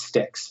one that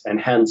sticks, and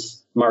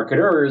hence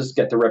marketers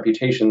get the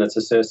reputation that's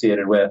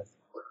associated with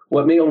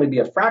what may only be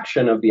a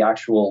fraction of the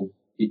actual,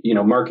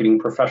 marketing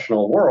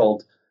professional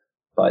world,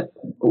 but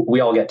we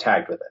all get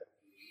tagged with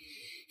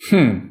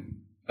it.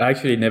 I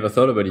actually never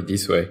thought about it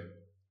this way.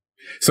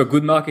 So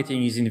good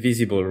marketing is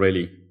invisible,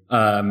 really.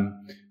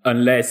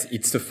 Unless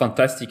it's a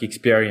fantastic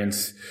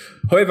experience.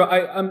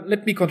 However,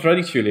 let me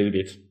contradict you a little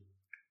bit.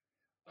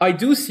 I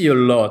do see a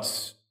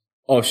lot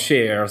of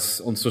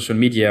shares on social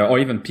media, or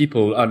even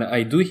people, and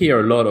I do hear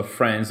a lot of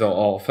friends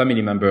or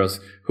family members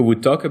who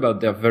would talk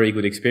about their very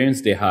good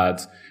experience they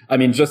had. I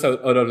mean, just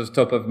out of the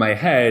top of my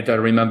head, I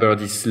remember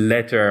this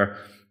letter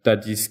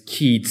that this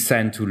kid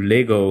sent to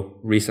Lego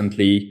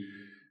recently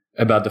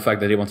about the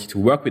fact that they wanted to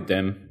work with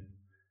them.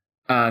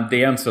 And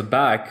they answered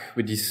back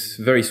with this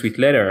very sweet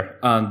letter,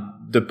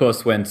 and the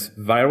post went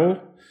viral.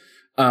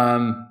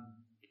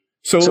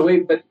 So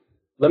wait, but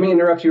let me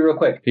interrupt you real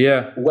quick.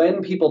 Yeah.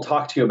 When people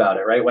talk to you about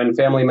it, right? When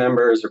family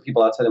members or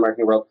people outside the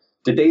marketing world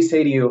Did they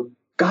say to you,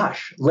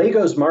 gosh,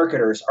 Lego's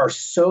marketers are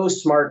so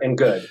smart and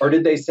good? Or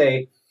did they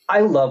say,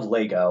 I love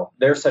Lego,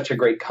 they're such a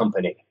great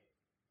company?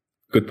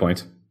 Good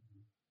point.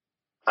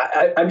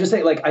 I'm just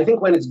saying, like, I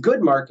think when it's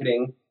good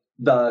marketing,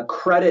 the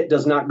credit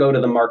does not go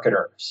to the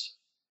marketers,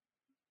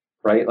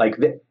 right? Like,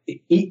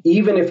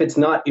 even if it's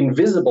not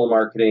invisible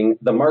marketing,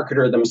 the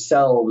marketer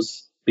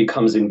themselves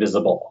becomes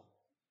invisible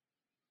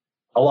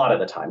a lot of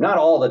the time. Not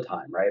all the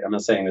time, right? I'm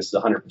not saying this is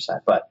 100%,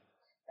 but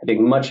I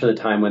think much of the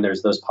time when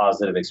there's those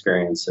positive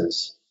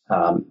experiences,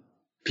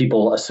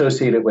 people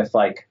associate it with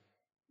like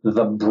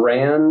the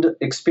brand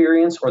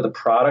experience or the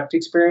product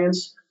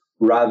experience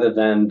rather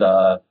than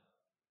the,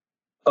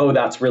 oh,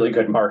 that's really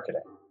good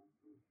marketing.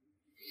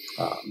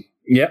 That's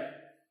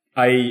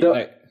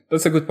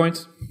a good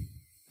point.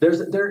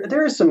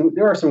 There are some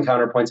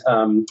counterpoints.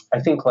 I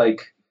think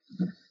like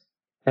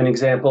an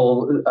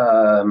example.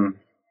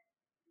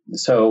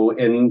 So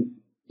in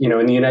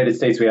the United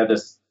States, we have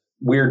this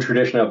weird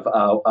tradition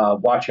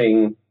of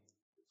watching.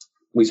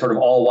 We sort of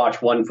all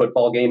watch one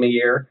football game a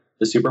year,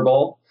 the Super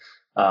Bowl,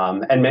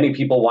 and many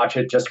people watch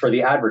it just for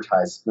the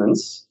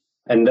advertisements.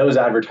 And those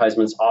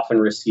advertisements often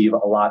receive a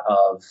lot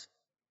of,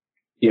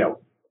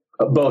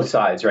 both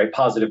sides, right?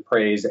 Positive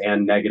praise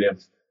and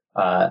negative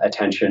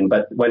attention.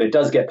 But when it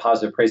does get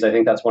positive praise, I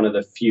think that's one of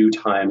the few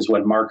times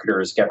when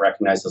marketers get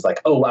recognized as like,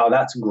 oh, wow,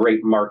 that's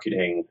great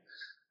marketing.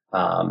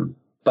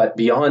 But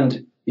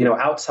beyond,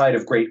 outside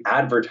of great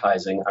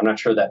advertising, I'm not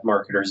sure that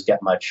marketers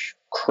get much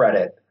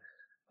credit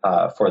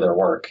for their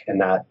work. And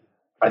that,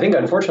 I think,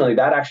 unfortunately,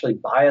 that actually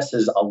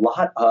biases a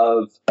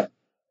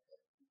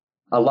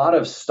lot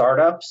of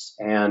startups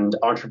and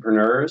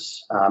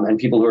entrepreneurs and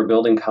people who are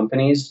building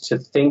companies to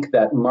think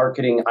that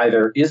marketing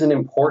either isn't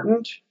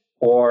important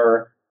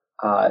or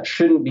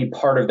shouldn't be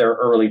part of their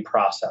early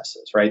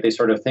processes, right? They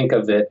sort of think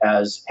of it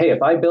as, hey,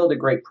 if I build a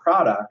great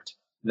product,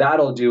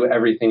 that'll do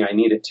everything I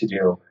need it to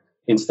do,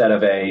 instead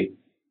of a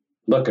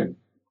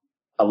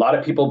lot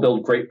of people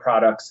build great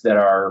products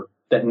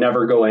that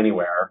never go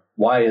anywhere.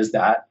 Why is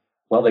that?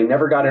 Well, they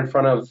never got in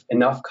front of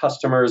enough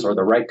customers or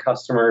the right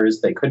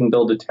customers. They couldn't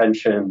build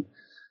attention.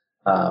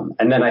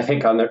 And then I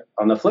think on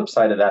the flip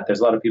side of that, there's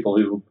a lot of people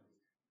who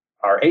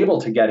are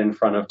able to get in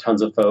front of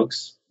tons of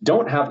folks,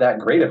 don't have that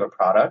great of a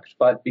product,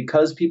 but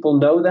because people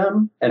know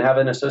them and have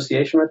an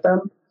association with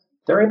them,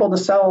 they're able to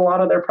sell a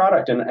lot of their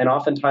product. And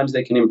oftentimes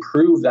they can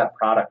improve that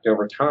product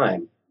over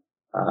time.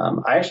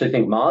 I actually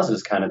think Moz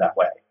is kind of that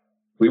way.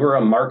 We were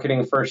a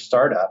marketing first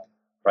startup,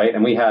 right?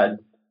 And we had,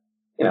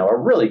 a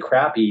really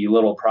crappy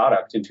little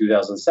product in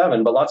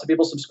 2007, but lots of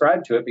people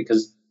subscribed to it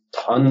because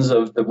tons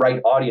of the right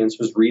audience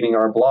was reading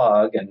our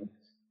blog and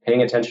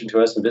paying attention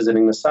to us and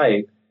visiting the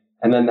site.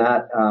 And then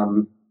that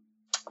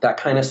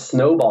kind of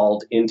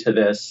snowballed into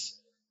this,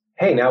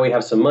 hey, now we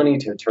have some money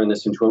to turn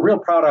this into a real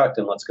product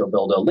and let's go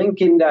build a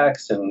link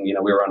index. And, we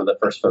were one of the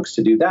first folks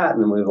to do that.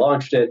 And then we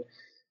launched it.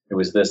 It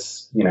was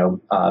this,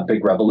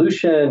 big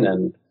revolution.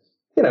 And,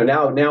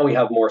 now we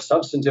have more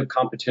substantive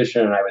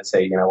competition. And I would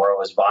say, we're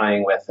always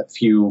vying with a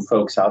few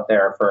folks out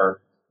there for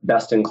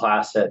best in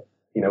class at,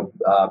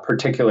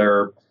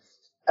 particular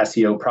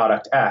SEO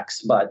product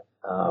X. But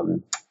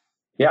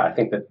I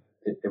think that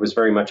it was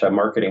very much a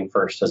marketing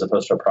first as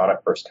opposed to a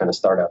product first kind of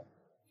startup.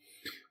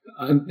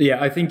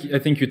 I think you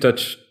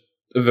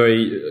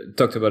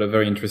talked about a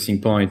very interesting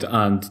point,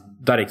 and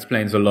that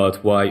explains a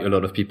lot why a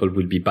lot of people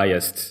will be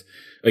biased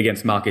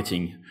against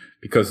marketing,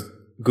 because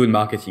good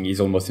marketing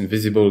is almost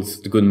invisible.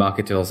 The good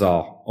marketers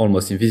are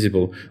almost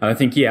invisible. And I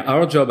think,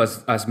 our job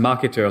as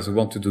marketers who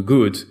want to do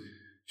good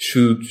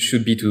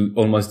should be to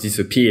almost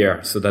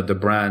disappear so that the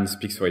brand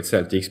speaks for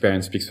itself, the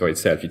experience speaks for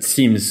itself. It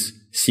seems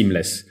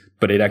seamless,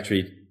 but it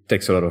actually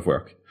takes a lot of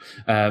work.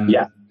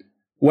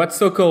 What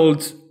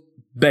so-called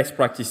best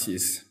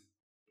practices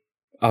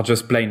are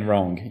just plain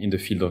wrong in the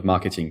field of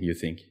marketing, you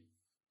think?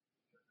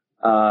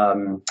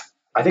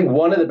 I think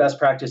one of the best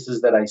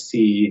practices that I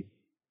see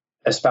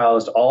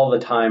espoused all the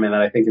time and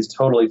that I think is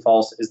totally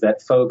false is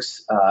that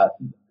folks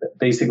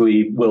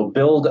basically will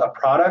build a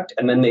product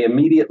and then they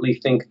immediately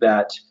think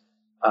that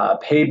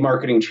paid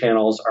marketing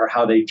channels are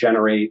how they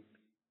generate,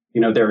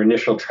 their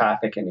initial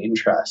traffic and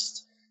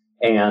interest.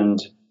 And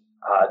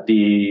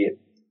the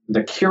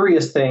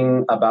curious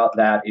thing about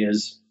that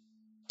is,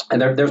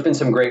 and there's been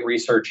some great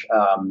research.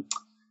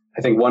 I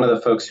think one of the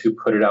folks who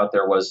put it out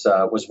there was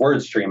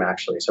WordStream,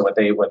 actually. So what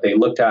they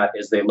looked at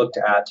is they looked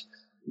at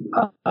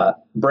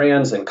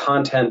brands and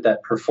content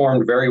that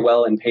performed very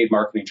well in paid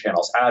marketing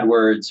channels,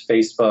 AdWords,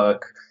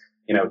 Facebook,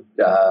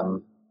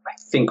 I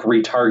think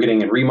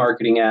retargeting and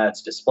remarketing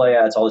ads, display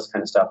ads, all this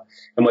kind of stuff.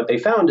 And what they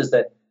found is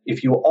that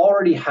if you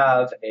already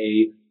have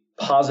a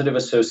positive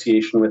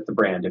association with the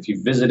brand, if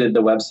you've visited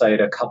the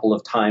website a couple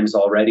of times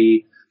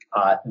already,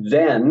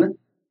 then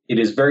it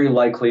is very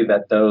likely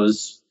that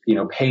those,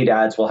 paid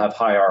ads will have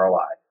high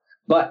ROI.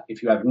 But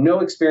if you have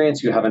no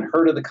experience, you haven't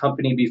heard of the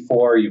company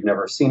before, you've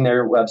never seen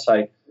their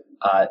website,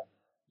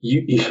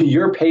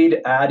 your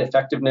paid ad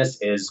effectiveness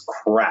is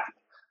crap.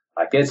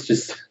 Like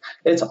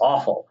it's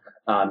awful.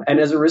 And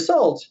as a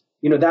result,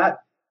 that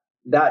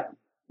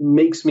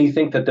makes me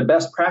think that the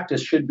best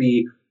practice should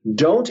be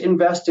don't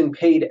invest in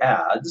paid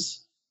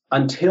ads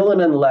until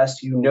and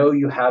unless you know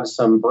you have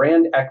some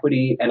brand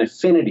equity and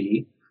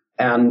affinity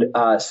and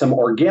some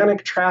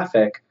organic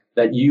traffic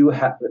that you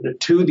have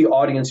to the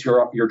audience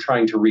you're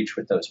trying to reach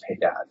with those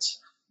paid ads.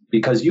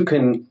 Because you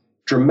can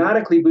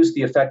dramatically boost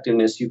the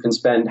effectiveness. You can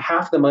spend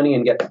half the money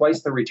and get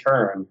twice the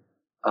return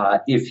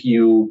if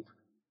you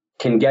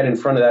can get in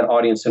front of that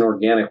audience in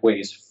organic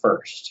ways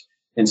first.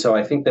 And so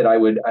I think that I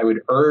would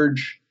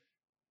urge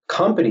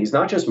companies,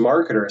 not just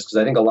marketers, because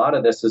I think a lot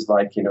of this is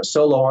like,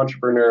 solo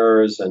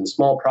entrepreneurs and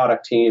small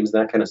product teams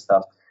and that kind of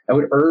stuff. I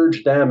would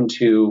urge them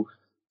to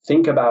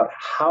think about,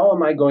 how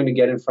am I going to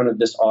get in front of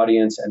this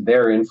audience and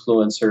their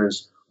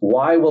influencers?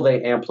 Why will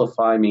they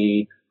amplify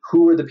me?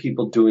 Who are the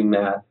people doing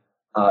that?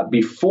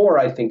 Before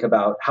I think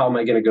about how am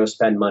I going to go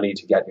spend money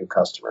to get new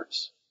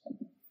customers.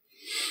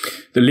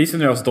 The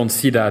listeners don't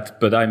see that,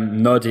 but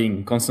I'm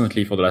nodding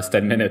constantly for the last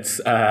 10 minutes.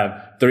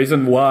 The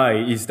reason why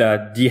is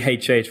that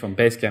DHH from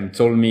Basecamp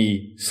told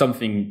me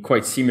something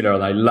quite similar,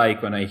 and I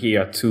like when I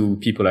hear two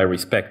people I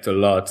respect a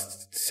lot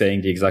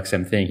saying the exact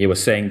same thing. He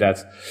was saying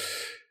that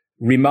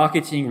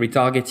remarketing,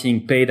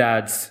 retargeting, paid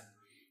ads,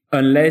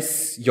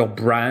 unless your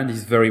brand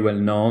is very well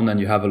known and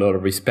you have a lot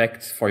of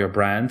respect for your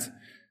brand,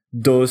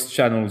 those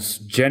channels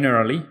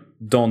generally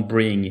don't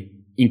bring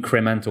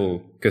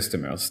incremental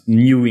customers,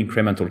 new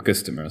incremental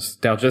customers.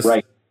 They're just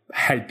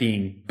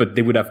helping, but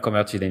they would have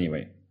converted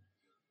anyway.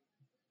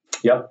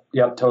 Yep,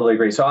 totally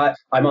agree. So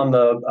I'm on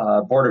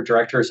the board of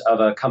directors of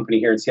a company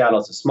here in Seattle.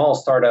 It's a small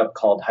startup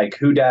called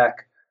Haiku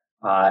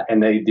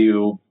and they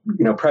do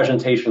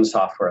presentation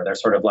software. They're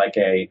sort of like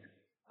a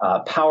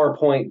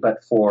PowerPoint,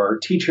 but for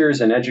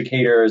teachers and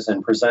educators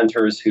and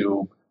presenters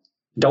who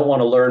don't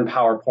want to learn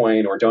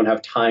PowerPoint or don't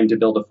have time to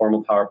build a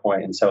formal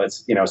PowerPoint. And so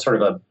it's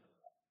sort of a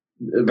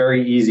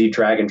very easy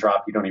drag and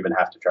drop. You don't even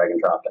have to drag and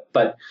drop it.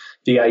 But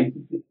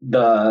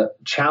the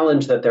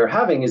challenge that they're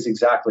having is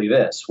exactly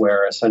this,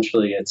 where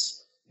essentially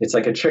it's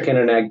like a chicken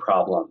and egg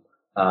problem.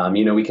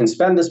 We can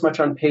spend this much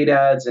on paid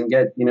ads and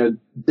get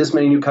this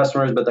many new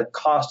customers, but the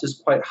cost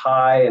is quite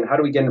high. And how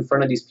do we get in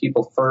front of these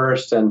people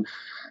first? And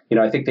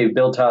I think they've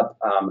built up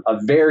a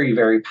very,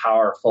 very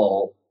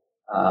powerful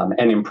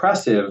and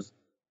impressive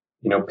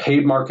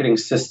paid marketing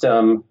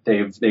system.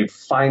 They've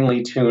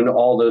finely tuned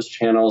all those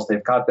channels.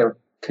 They've got their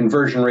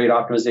conversion rate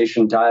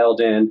optimization dialed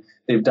in.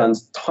 They've done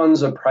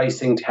tons of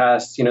pricing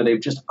tests.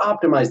 They've just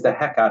optimized the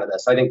heck out of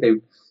this. I think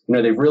they've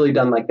really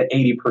done like the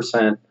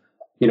 80%,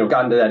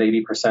 gotten to that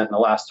 80%, and the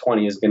last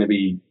 20 is going to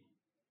be,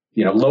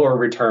 lower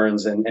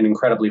returns and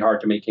incredibly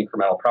hard to make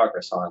incremental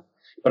progress on.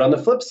 But on the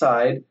flip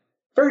side,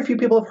 very few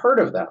people have heard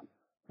of them,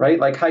 right?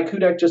 Like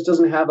Haiku just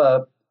doesn't have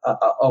a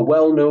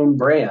well-known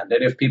brand.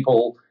 And if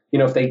people,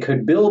 if they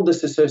could build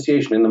this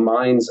association in the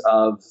minds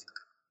of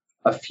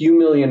a few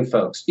million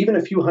folks, even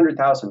a few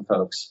 100,000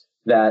 folks,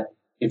 that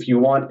if you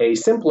want a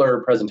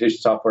simpler presentation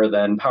software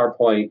than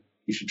PowerPoint,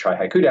 you should try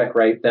Haiku,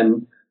 right?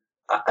 Then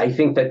I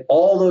think that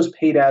all those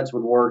paid ads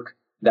would work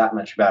that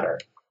much better.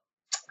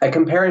 I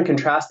compare and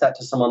contrast that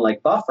to someone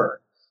like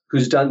Buffer,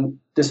 who's done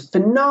this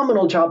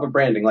phenomenal job of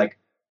branding. Like,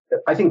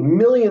 I think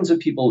millions of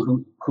people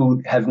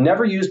who have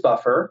never used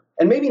Buffer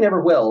and maybe never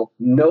will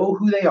know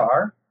who they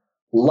are,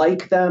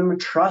 like them,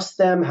 trust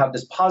them, have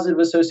this positive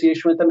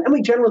association with them. And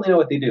we generally know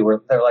what they do.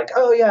 They're like,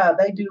 oh yeah,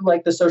 they do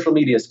like the social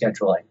media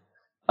scheduling.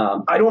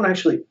 I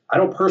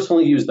don't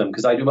personally use them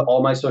because I do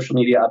all my social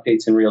media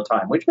updates in real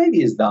time, which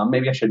maybe is dumb.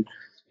 Maybe I should,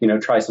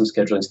 try some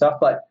scheduling stuff.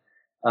 But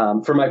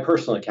for my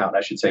personal account,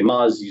 I should say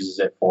Moz uses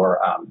it for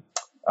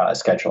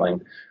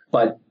scheduling.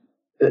 But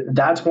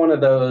that's one of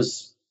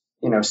those,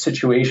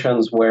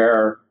 situations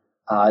where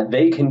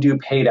they can do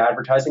paid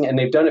advertising, and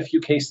they've done a few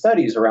case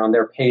studies around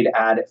their paid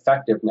ad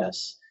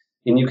effectiveness.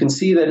 And you can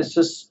see that it's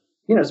just,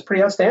 it's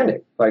pretty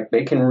outstanding. Like,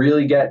 they can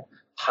really get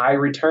high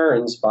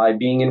returns by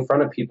being in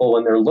front of people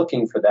when they're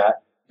looking for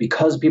that,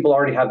 because people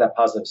already have that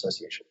positive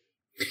association.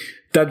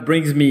 That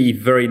brings me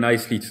very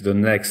nicely to the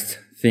next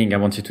thing I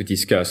wanted to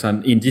discuss.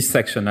 And in this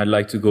section, I'd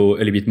like to go a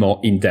little bit more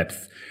in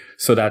depth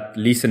so that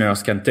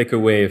listeners can take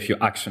away a few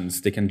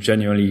actions they can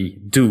genuinely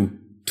do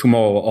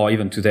tomorrow or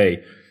even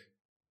today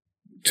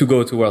to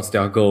go towards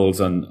their goals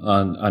and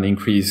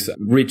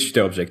reach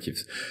their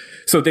objectives.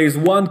 So there's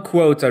one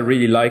quote I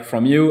really like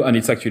from you, and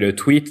it's actually a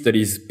tweet that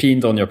is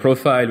pinned on your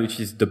profile, which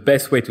is: the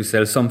best way to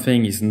sell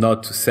something is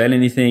not to sell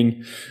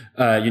anything.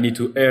 You need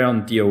to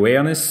earn the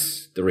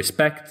awareness, the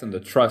respect, and the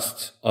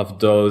trust of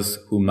those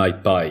who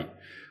might buy.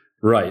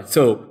 Right.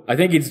 So I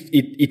think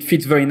it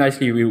fits very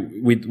nicely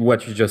with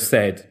what you just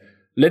said.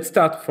 Let's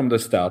start from the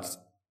start.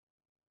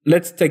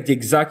 Let's take the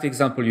exact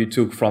example you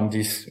took from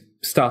this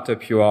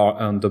startup you are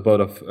on the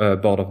board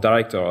of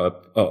director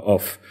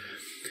of,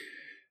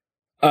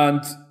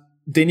 and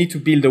they need to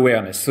build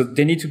awareness. So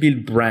they need to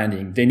build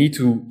branding. They need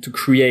to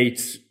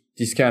create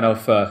this kind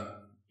of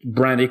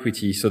brand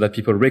equity so that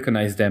people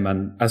recognize them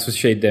and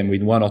associate them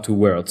with one or two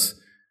words.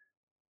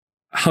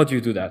 How do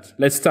you do that?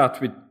 Let's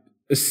start with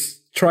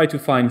try to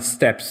find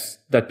steps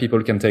that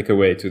people can take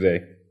away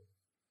today.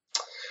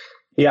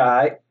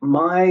 Yeah,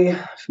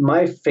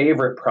 my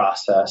favorite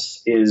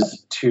process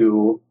is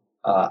to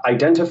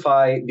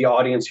identify the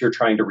audience you're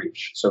trying to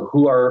reach. So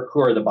who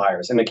are the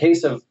buyers? In the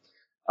case of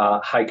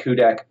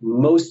Haiku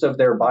most of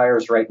their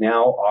buyers right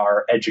now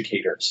are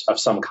educators of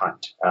some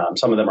kind.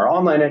 Some of them are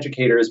online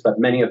educators, but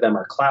many of them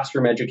are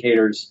classroom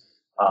educators.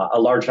 A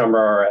large number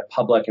are at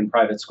public and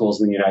private schools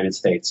in the United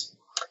States.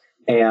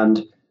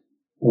 And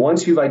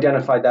once you've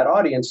identified that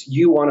audience,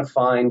 you want to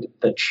find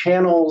the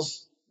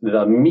channels,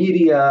 the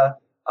media,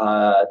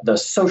 the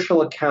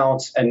social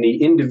accounts, and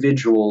the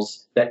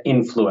individuals that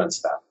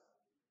influence them.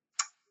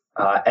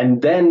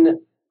 And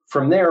then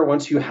from there,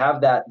 once you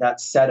have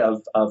that set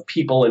of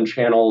people and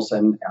channels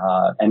and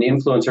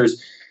influencers,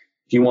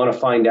 you want to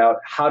find out,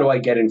 how do I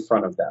get in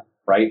front of them,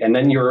 right? And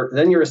then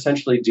you're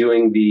essentially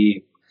doing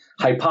the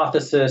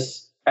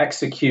hypothesis,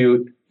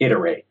 execute,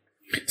 iterate.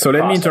 So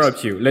let me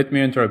interrupt you.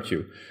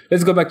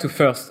 Let's go back to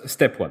first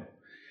step one.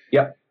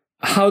 Yep.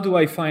 How do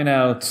I find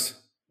out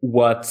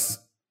what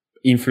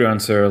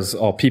influencers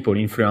or people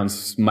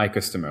influence my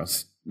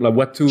customers? Like,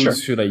 what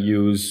tools should I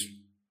use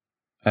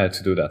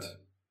to do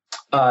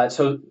that?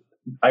 So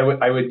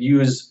I would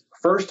use,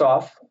 first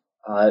off,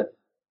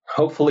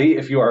 hopefully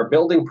if you are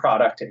building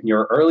product in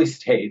your early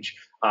stage,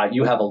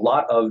 you have a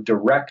lot of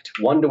direct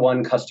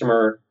one-to-one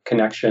customer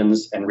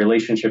connections and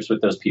relationships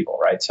with those people,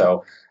 right?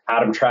 So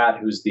Adam Tratt,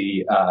 who's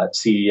the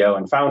CEO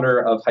and founder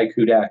of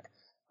Haiku Deck,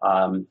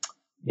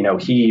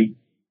 he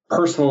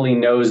personally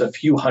knows a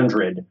few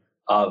hundred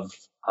of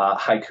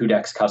Haiku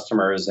Deck's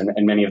customers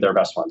and many of their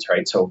best ones,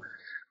 right? So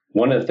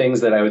one of the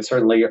things that I would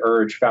certainly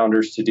urge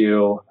founders to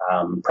do,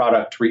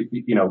 product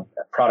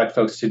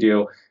folks to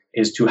do,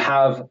 is to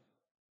have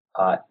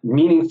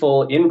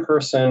meaningful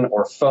in-person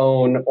or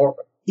phone or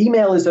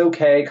email is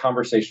okay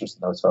conversations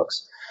with those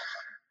folks.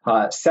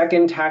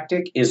 Second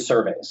tactic is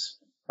surveys,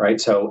 right?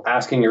 So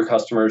asking your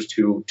customers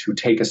to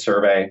take a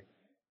survey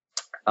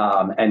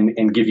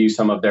and give you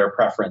some of their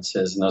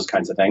preferences and those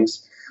kinds of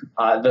things.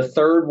 The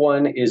third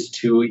one is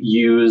to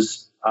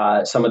use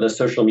some of the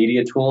social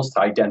media tools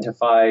to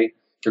identify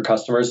your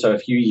customers. So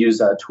if you use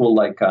a tool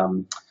like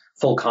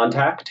Full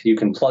Contact, you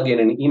can plug in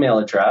an email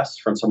address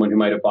from someone who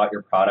might have bought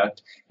your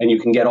product, and you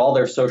can get all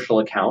their social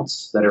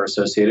accounts that are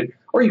associated,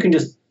 or you can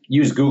just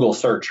use Google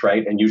search,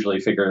 right, and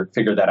usually figure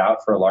that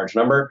out for a large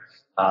number.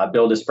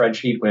 Build a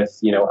spreadsheet with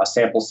a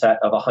sample set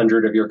of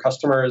 100 of your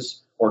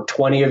customers or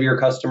 20 of your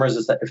customers,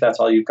 if that's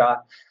all you've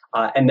got.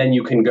 And then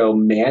you can go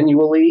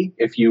manually,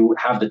 if you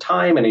have the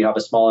time and you have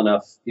a small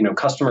enough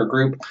customer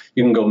group,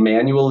 you can go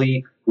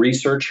manually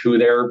research who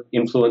their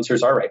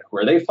influencers are, right? Who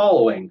are they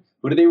following?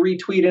 Who do they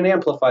retweet and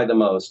amplify the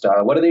most?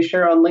 What do they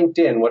share on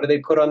LinkedIn? What do they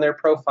put on their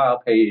profile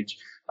page?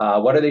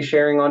 What are they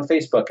sharing on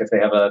Facebook if they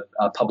have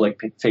a public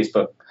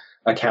Facebook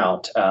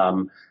account?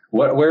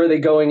 Where are they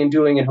going and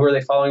doing, and who are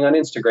they following on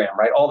Instagram,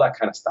 right? All that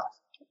kind of stuff.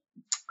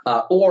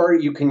 Or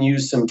you can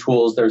use some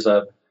tools. There's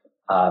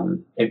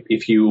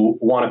if you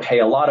want to pay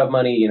a lot of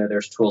money,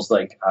 there's tools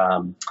like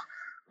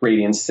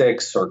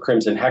Radian6 or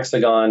Crimson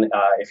Hexagon.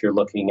 If you're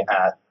looking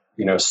at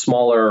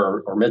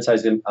smaller or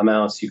mid-sized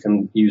amounts, you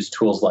can use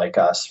tools like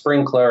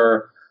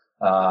Sprinkler.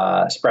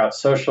 Sprout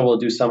Social will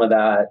do some of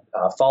that.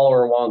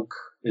 FollowerWonk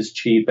is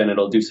cheap, and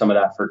it'll do some of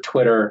that for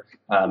Twitter.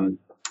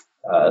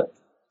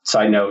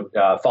 Side note,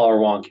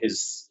 FollowerWonk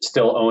is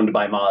still owned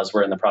by Moz.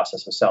 We're in the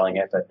process of selling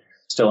it, but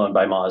still owned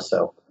by Moz,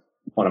 so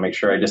want to make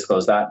sure I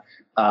disclose that.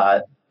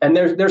 And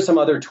there's some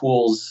other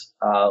tools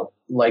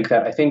like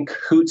that. I think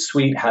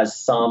Hootsuite has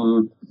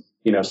some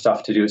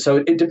stuff to do. So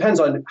it depends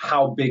on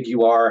how big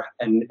you are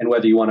and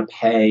whether you want to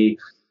pay,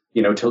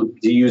 to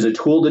use a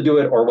tool to do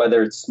it, or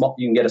whether it's small,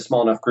 you can get a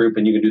small enough group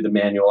and you can do the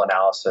manual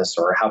analysis,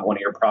 or have one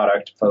of your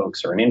product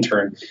folks or an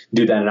intern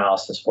do that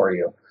analysis for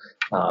you.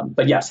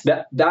 But yes,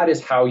 that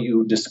is how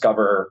you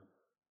discover,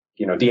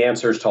 the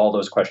answers to all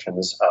those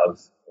questions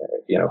of,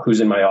 who's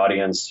in my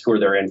audience, who are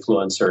their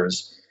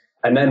influencers.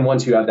 And then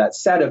once you have that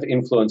set of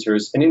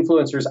influencers, and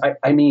influencers,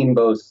 I mean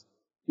both,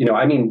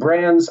 I mean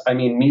brands, I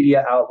mean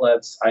media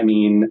outlets, I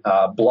mean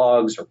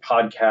blogs or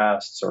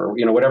podcasts or,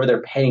 whatever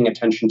they're paying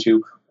attention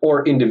to,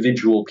 or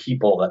individual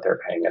people that they're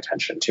paying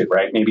attention to,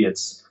 right? Maybe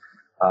it's,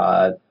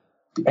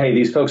 hey,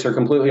 these folks are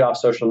completely off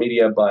social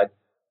media, but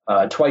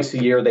twice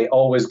a year, they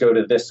always go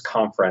to this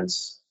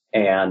conference.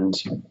 And,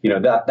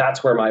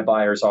 that's where my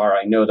buyers are.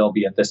 I know they'll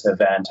be at this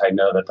event. I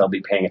know that they'll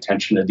be paying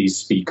attention to these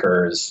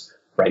speakers,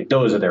 right?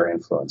 Those are their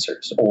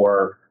influencers.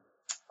 Or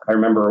I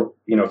remember,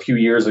 a few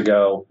years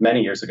ago,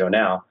 many years ago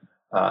now,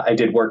 I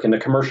did work in the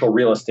commercial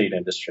real estate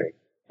industry.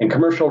 And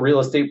commercial real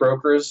estate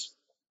brokers,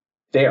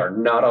 they are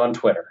not on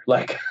Twitter.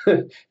 Like,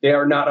 they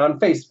are not on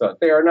Facebook.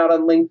 They are not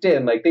on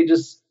LinkedIn. Like,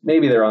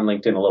 maybe they're on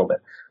LinkedIn a little bit,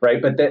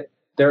 right? But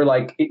they're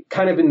like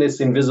kind of in this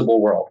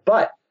invisible world.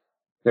 But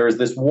there is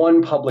this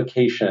one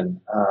publication,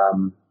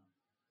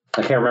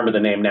 I can't remember the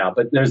name now,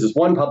 but there's this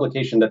one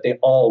publication that they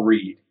all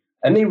read.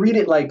 And they read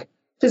it like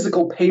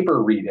physical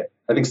paper read it.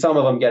 I think some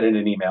of them get it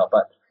in email,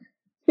 but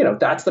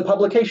that's the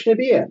publication to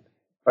be in,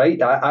 right?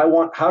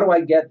 How do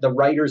I get the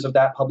writers of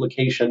that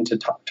publication to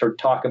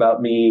talk about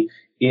me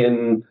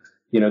in,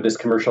 this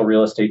commercial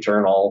real estate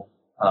journal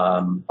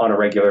on a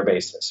regular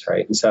basis,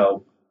 right? And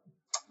so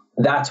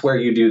that's where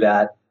you do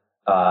that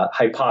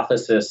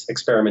hypothesis,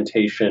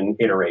 experimentation,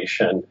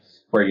 iteration,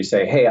 where you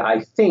say, hey, I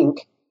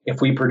think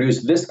if we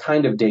produce this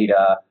kind of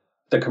data,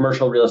 the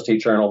commercial real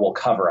estate journal will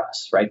cover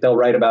us, right? They'll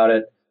write about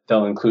it.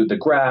 They'll include the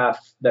graph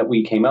that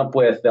we came up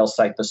with. They'll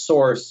cite the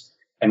source,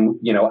 and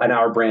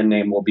our brand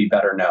name will be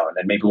better known.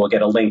 And maybe we'll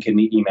get a link in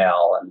the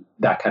email and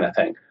that kind of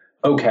thing.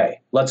 Okay,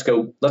 let's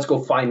go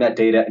find that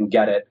data and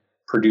get it,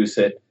 produce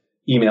it,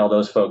 email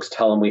those folks,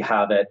 tell them we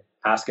have it,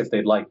 ask if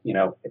they'd like,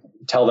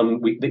 tell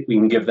them we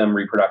can give them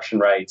reproduction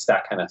rights,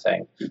 that kind of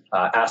thing.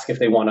 Ask if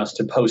they want us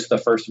to post the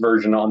first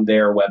version on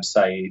their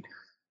website,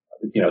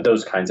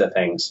 those kinds of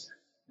things.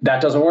 That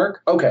doesn't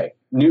work? Okay,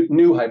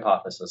 new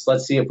hypothesis.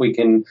 Let's see if we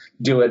can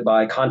do it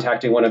by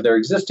contacting one of their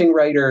existing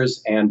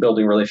writers and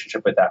building a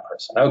relationship with that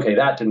person. Okay,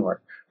 that didn't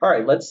work. All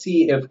right, let's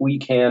see if we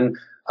can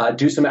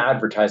do some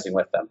advertising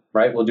with them,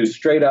 right? We'll do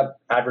straight up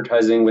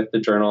advertising with the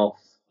journal.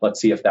 Let's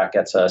see if that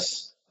gets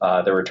us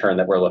the return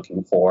that we're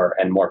looking for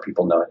and more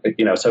people know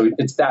it. So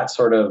it's that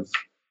sort of,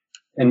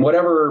 in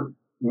whatever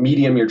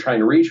medium you're trying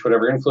to reach,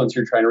 whatever influence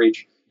you're trying to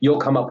reach, you'll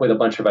come up with a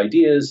bunch of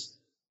ideas,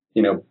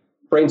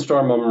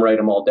 brainstorm them, write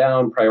them all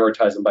down,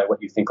 prioritize them by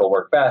what you think will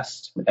work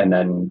best, and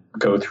then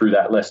go through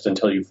that list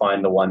until you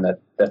find the one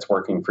that's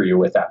working for you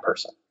with that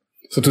person.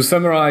 So to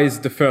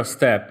summarize the first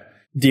step,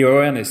 the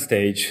awareness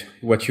stage,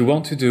 what you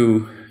want to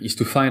do is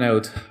to find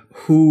out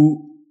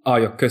who are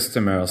your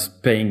customers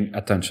paying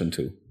attention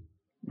to,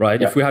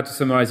 right? Yeah. If we had to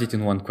summarize it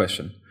in one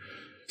question.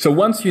 So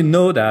once you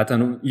know that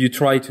and you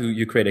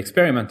create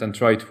experiment and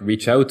try to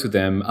reach out to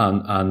them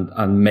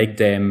and make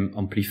them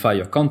amplify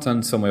your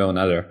content some way or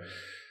another,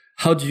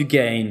 how do you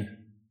gain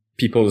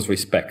people's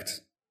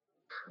respect?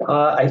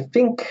 I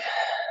think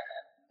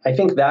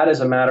that is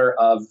a matter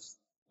of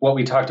what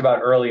we talked about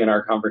early in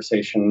our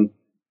conversation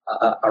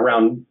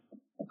around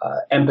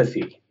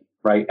empathy,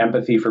 right?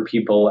 Empathy for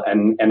people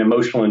and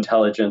emotional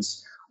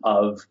intelligence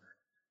of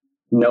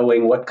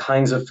knowing what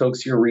kinds of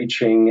folks you're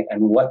reaching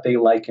and what they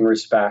like and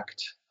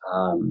respect.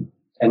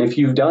 And if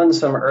you've done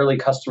some early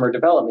customer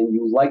development,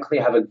 you likely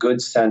have a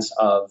good sense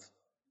of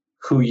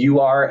who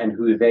you are and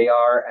who they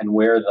are and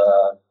where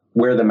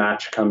the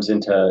match comes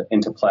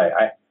into play.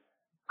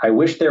 I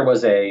wish there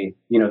was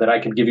that I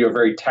could give you a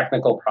very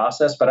technical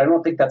process, but I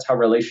don't think that's how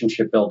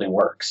relationship building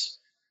works,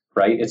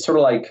 right? It's sort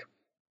of like,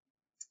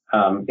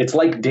 it's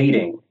like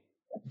dating.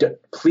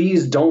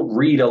 Please don't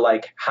read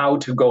a how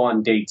to go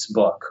on dates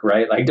book,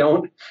 right?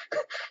 Don't,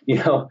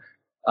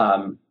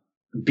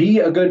 be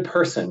a good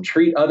person,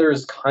 treat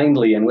others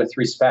kindly and with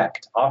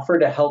respect, offer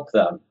to help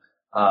them,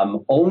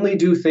 only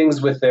do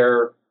things with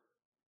their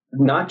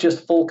not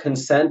just full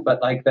consent, but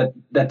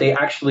that they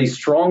actually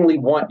strongly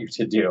want you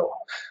to do.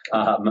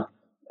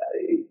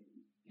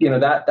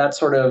 That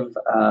sort of,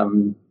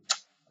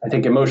 I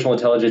think, emotional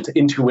intelligence,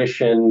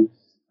 intuition,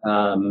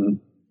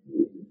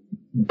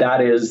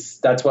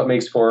 that's what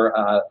makes for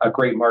a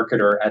great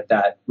marketer at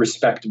that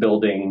respect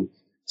building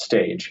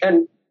stage.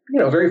 And,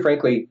 very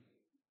frankly,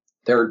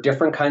 there are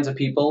different kinds of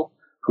people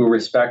who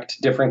respect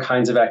different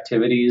kinds of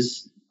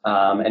activities,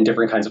 and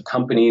different kinds of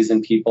companies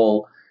and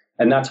people.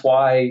 And that's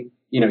why,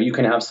 you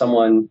could have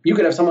someone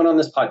on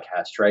this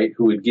podcast, right,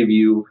 who would give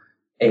you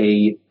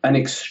an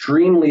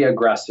extremely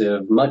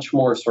aggressive, much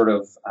more sort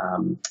of,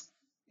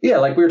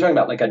 like we were talking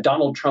about, like a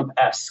Donald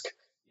Trump-esque,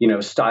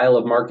 style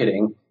of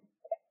marketing.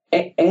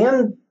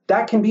 And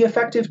that can be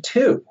effective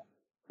too,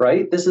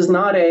 right? This is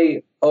not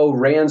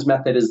Rand's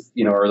method is,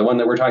 or the one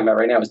that we're talking about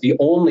right now is the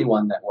only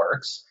one that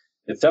works.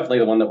 It's definitely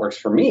the one that works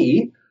for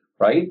me,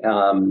 right?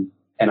 And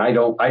I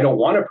don't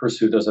want to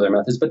pursue those other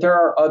methods, but there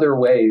are other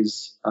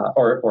ways,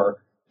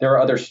 or there are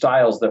other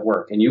styles that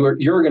work, and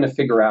you're going to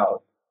figure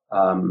out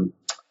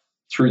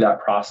through that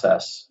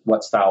process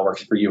what style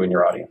works for you and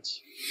your audience.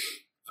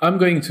 I'm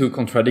going to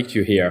contradict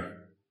you here.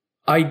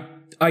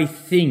 I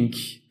think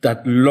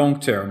that long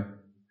term,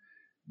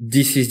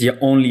 this is the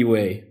only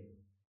way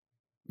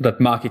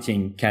that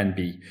marketing can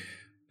be.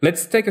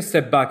 Let's take a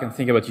step back and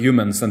think about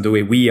humans and the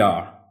way we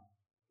are.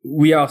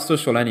 We are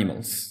social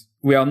animals.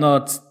 We are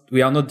not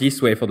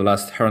this way for the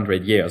last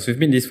 100 years. We've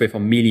been this way for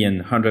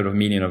hundreds of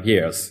millions of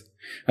years.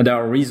 And there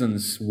are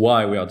reasons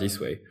why we are this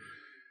way.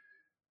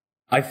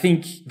 I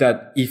think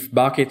that if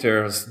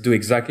marketers do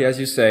exactly as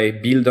you say,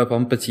 build up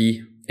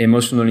empathy,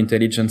 emotional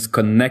intelligence,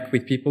 connect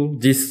with people,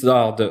 these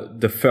are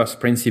the first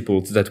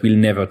principles that will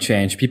never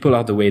change. People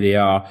are the way they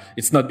are.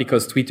 It's not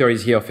because Twitter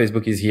is here,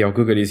 Facebook is here,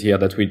 Google is here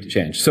that will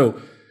change. So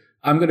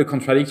I'm going to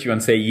contradict you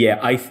and say,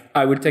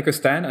 I will take a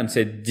stand and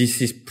say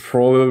this is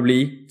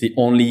probably the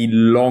only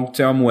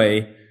long-term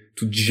way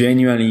to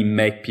genuinely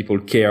make people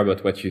care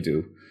about what you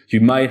do.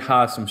 You might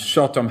have some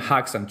short-term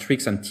hacks and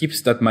tricks and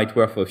tips that might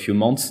work for a few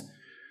months.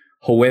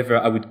 However,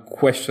 I would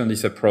question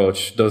those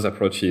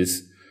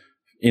approaches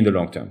in the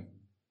long term.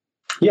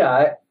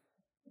 Yeah,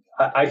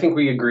 I think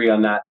we agree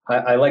on that.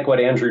 I like what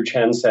Andrew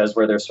Chen says,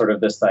 where there's sort of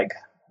this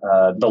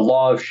the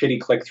law of shitty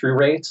click-through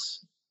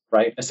rates,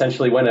 right?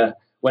 Essentially, when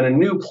a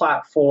new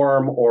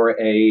platform or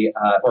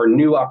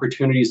new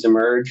opportunities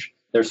emerge,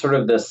 There's sort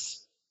of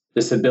this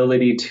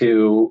ability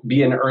to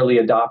be an early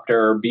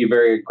adopter, be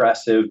very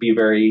aggressive, be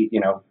very,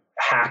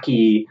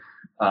 hacky,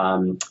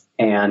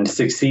 and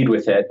succeed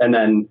with it. And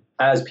then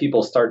as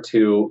people start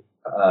to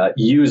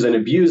use and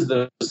abuse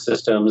those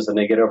systems and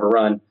they get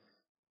overrun,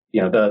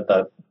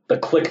 the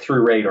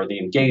click-through rate or the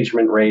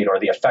engagement rate or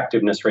the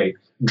effectiveness rate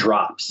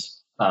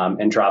drops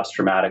and drops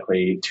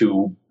dramatically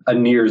to a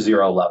near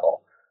zero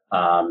level.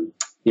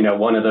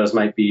 One of those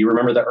might be,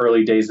 remember the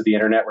early days of the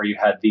internet where you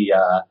had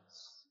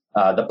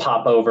the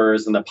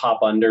popovers and the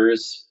pop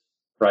unders,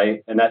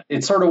 right? And that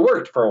it sort of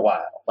worked for a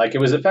while. Like, it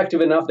was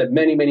effective enough that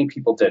many, many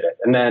people did it.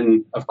 And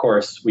then, of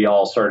course, we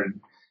all started,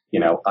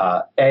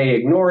 A,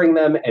 ignoring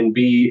them, and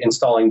B,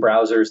 installing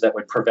browsers that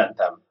would prevent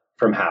them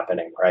from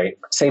happening, right?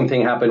 Same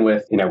thing happened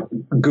with,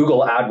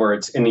 Google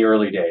AdWords in the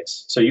early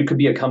days. So you could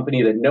be a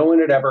company that no one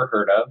had ever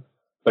heard of,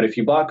 but if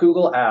you bought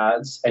Google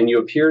Ads and you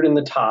appeared in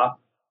the top,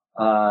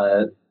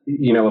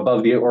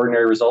 above the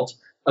ordinary results,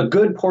 a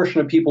good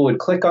portion of people would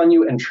click on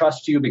you and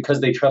trust you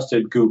because they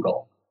trusted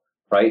Google,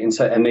 right?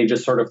 And they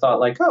just sort of thought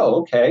like,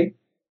 oh, okay,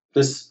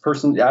 this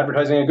person's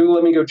advertising on Google,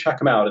 let me go check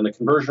them out. And the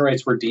conversion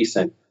rates were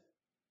decent.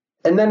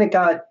 And then it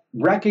got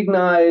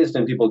recognized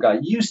and people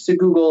got used to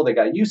Google, they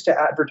got used to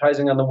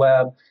advertising on the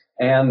web,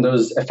 and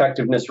those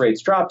effectiveness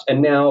rates dropped.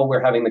 And now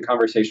we're having the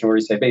conversation where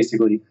we say,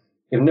 basically,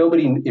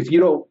 if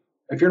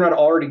you're not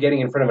already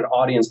getting in front of an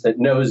audience that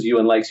knows you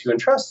and likes you and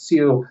trusts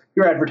you,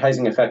 your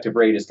advertising effective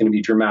rate is going to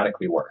be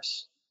dramatically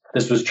worse.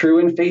 This was true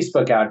in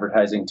Facebook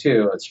advertising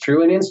too. It's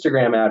true in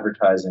Instagram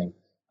advertising.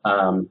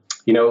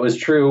 It was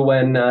true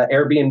when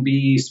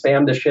Airbnb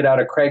spammed the shit out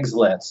of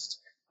Craigslist.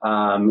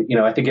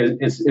 I think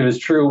it was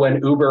true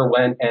when Uber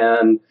went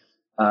and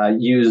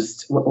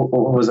used, what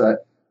was that?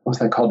 What's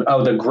that called?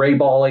 Oh, the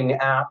grayballing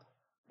app,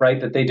 right?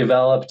 That they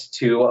developed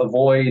to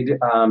avoid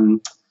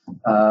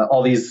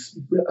all these,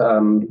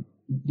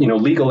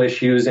 legal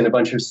issues in a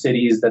bunch of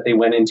cities that they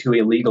went into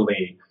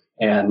illegally.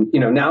 And,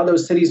 now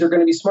those cities are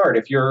going to be smart.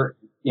 If you're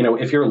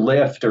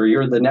Lyft or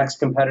you're the next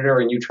competitor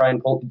and you try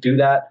and do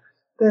that,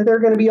 they're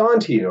going to be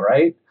onto you,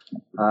 right?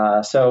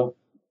 So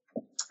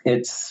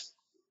it's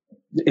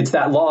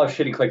that law of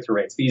shitty click-through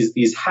rates.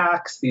 These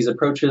hacks, these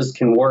approaches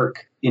can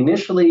work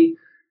initially,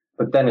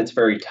 but then it's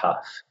very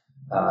tough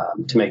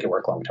to make it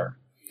work long-term.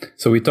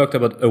 So we talked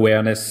about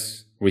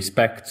awareness,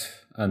 respect,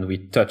 and we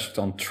touched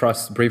on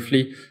trust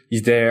briefly.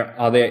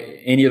 Are there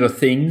any other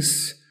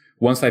things?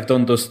 Once I've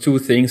done those two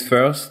things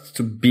first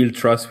to build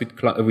trust with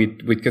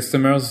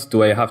customers,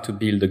 do I have to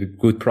build a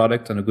good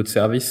product and a good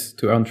service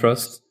to earn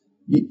trust?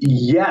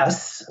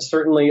 Yes,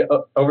 certainly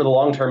over the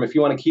long term. If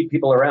you want to keep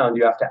people around,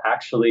 you have to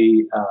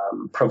actually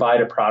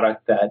provide a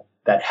product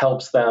that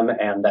helps them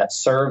and that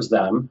serves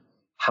them.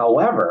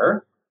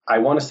 However, I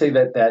want to say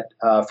that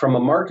from a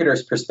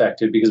marketer's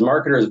perspective, because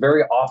marketers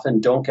very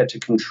often don't get to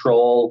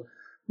control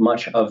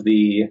much of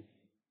the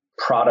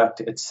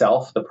product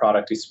itself, the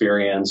product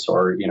experience,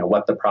 or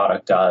what the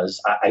product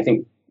does. I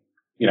think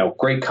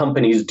great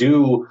companies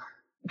do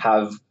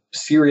have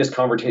serious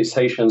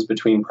conversations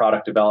between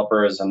product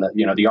developers and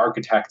the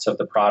architects of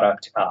the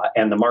product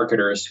and the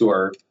marketers who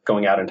are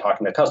going out and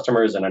talking to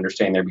customers and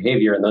understanding their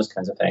behavior and those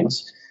kinds of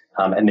things,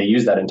 and they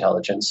use that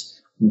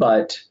intelligence.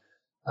 But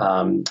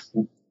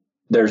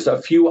there's a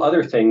few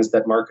other things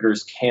that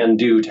marketers can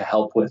do to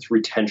help with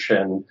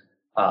retention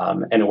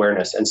and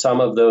awareness, and some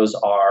of those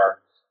are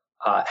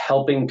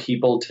helping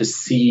people to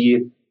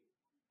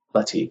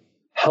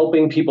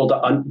helping people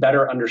to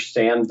better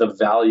understand the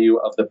value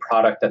of the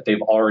product that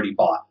they've already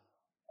bought,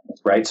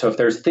 right? So if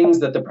there's things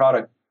that the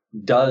product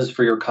does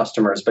for your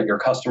customers, but your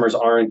customers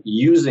aren't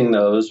using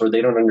those or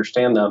they don't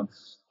understand them,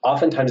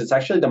 oftentimes it's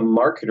actually the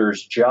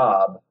marketer's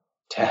job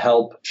to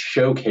help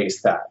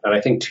showcase that. And I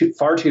think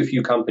far too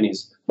few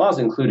companies, Moz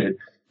included,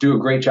 do a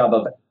great job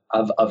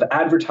of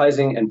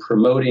advertising and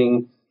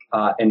promoting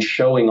and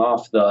showing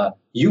off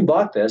you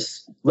bought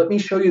this, let me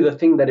show you the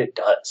thing that it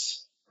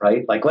does,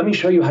 right? Like, let me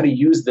show you how to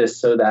use this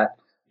so that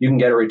you can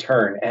get a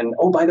return. And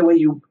oh, by the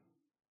way,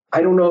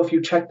 I don't know if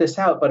you checked this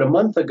out, but a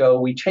month ago,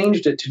 we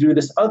changed it to do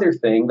this other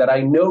thing that I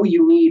know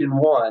you need and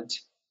want.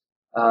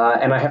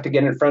 And I have to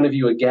get in front of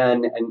you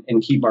again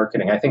and keep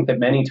marketing. I think that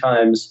many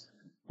times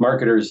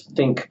marketers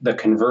think the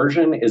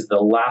conversion is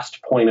the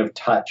last point of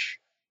touch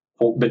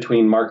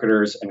between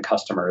marketers and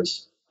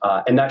customers.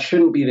 And that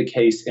shouldn't be the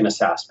case in a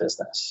SaaS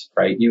business,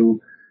 right? You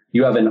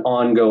have an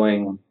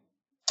ongoing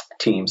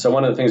team. So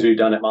one of the things we've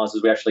done at Moz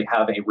is we actually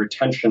have a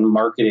retention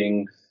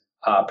marketing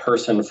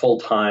person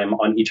full-time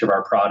on each of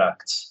our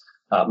products,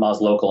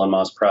 Moz Local and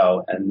Moz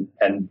Pro.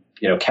 And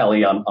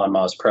Kelly on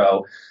Moz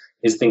Pro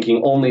is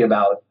thinking only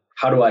about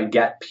how do I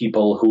get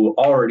people who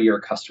already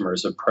are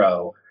customers of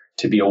Pro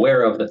to be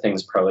aware of the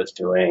things Pro is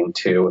doing,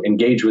 to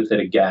engage with it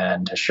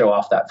again, to show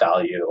off that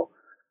value.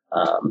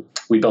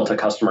 We built a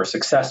customer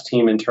success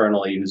team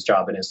internally whose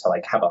job it is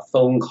to have a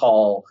phone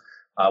call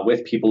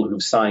with people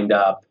who've signed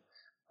up.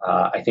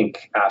 I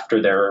think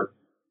after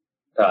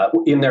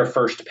in their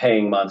first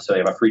paying month, so they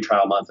have a free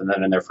trial month, and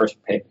then in their first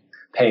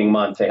paying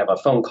month, they have a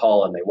phone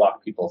call and they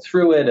walk people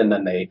through it, and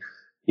then they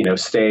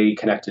stay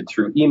connected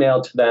through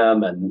email to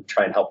them and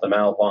try and help them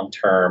out long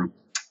term.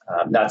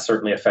 That's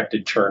certainly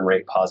affected churn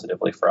rate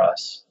positively for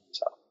us.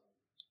 So,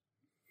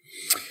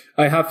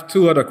 I have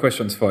two other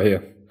questions for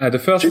you.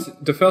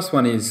 The first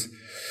one is,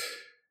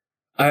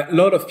 a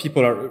lot of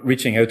people are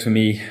reaching out to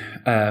me.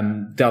 They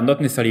are not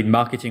necessarily in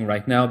marketing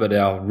right now, but they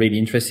are really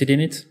interested in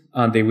it.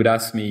 And they would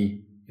ask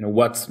me,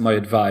 what's my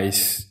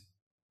advice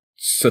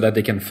so that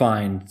they can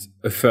find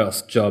a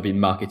first job in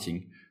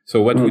marketing?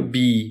 So what would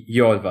be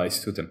your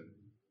advice to them?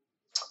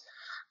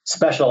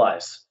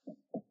 Specialize,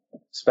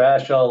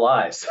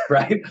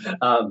 right?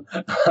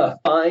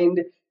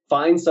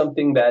 Find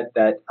something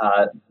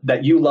that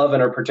you love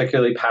and are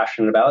particularly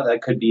passionate about.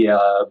 That could be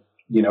a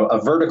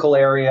vertical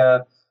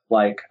area.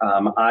 Like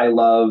I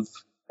love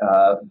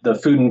the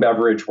food and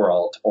beverage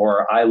world,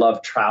 or I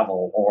love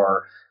travel,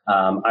 or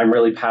I'm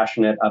really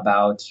passionate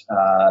about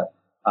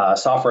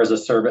software as a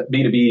service,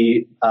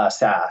 B2B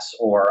SaaS,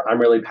 or I'm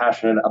really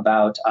passionate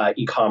about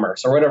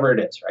e-commerce, or whatever it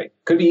is, right?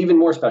 Could be even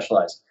more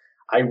specialized.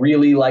 I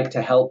really like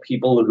to help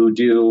people who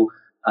do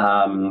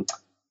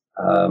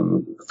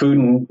food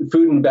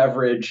and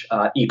beverage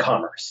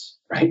e-commerce,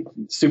 right?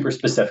 Super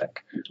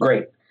specific.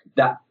 Great.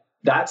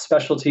 That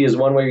specialty is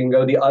one way you can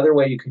go. The other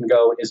way you can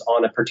go is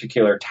on a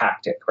particular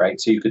tactic, right?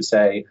 So you could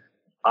say,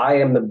 I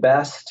am the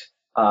best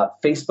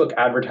Facebook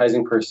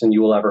advertising person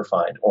you will ever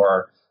find,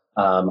 or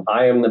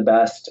I am the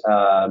best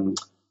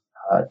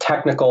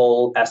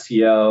technical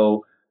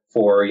SEO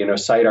for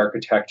site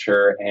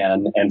architecture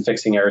and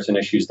fixing errors and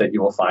issues that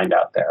you will find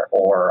out there,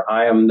 or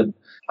I am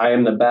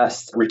the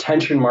best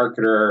retention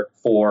marketer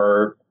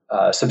for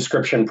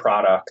subscription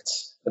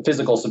products, the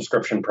physical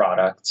subscription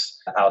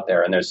products out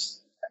there. And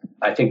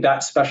I think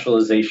that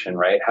specialization,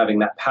 right, having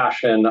that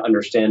passion,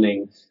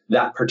 understanding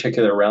that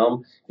particular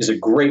realm is a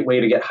great way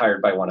to get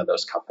hired by one of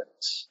those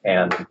companies.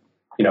 And,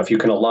 if you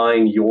can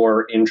align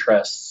your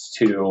interests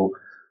to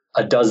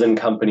a dozen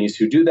companies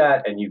who do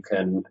that, and you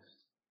can,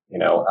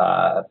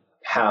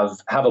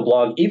 have a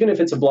blog, even if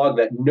it's a blog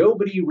that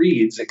nobody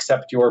reads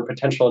except your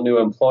potential new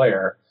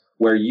employer,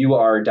 where you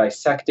are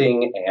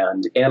dissecting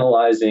and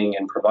analyzing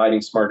and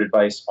providing smart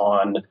advice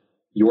on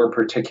your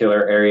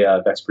particular area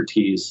of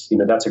expertise,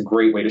 that's a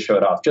great way to show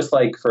it off. Just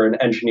like for an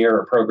engineer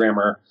or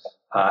programmer,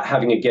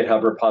 having a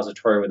GitHub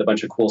repository with a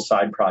bunch of cool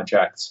side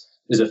projects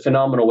is a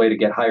phenomenal way to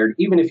get hired,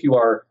 even if you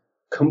are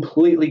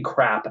completely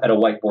crap at a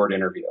whiteboard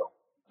interview.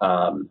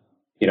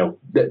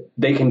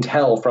 They can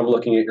tell from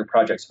looking at your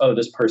projects, oh,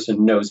 this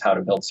person knows how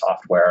to build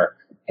software,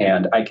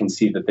 and I can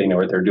see that they know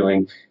what they're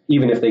doing.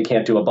 Even if they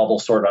can't do a bubble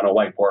sort on a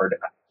whiteboard,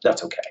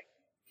 that's okay.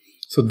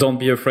 So don't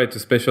be afraid to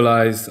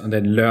specialize and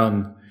then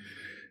learn,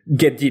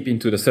 get deep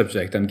into the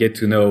subject and get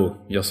to know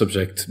your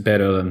subject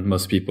better than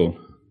most people.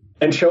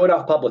 And show it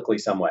off publicly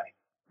some way,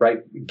 right?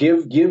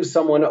 Give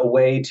someone a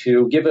way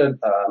to give an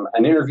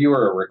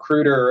interviewer, a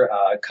recruiter,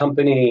 a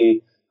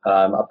company,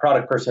 a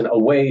product person, a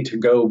way to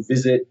go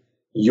visit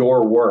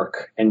your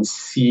work and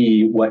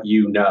see what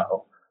you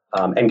know,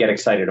 and get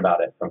excited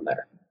about it from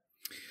there.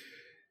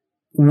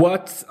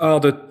 What are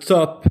the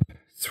top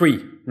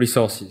 3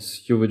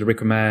 resources you would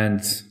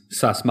recommend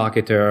SaaS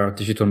marketer,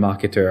 digital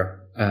marketer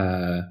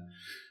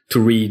to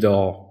read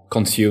or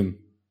consume?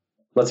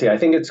 Let's see. I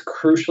think it's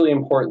crucially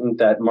important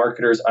that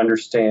marketers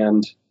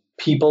understand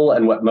people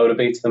and what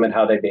motivates them and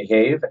how they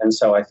behave. And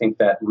so I think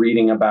that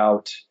reading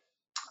about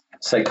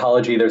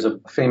psychology, there's a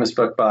famous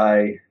book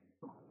by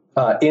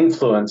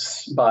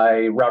Influence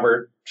by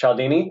Robert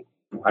Cialdini.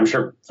 I'm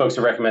sure folks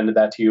have recommended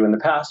that to you in the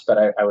past, but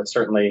I would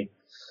certainly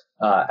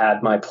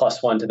add my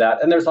 +1 to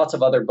that. And there's lots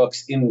of other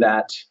books in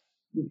that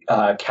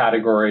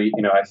category.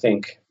 I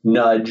think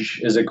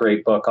Nudge is a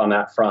great book on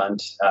that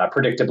front.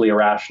 Predictably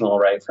Irrational,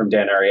 right, from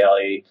Dan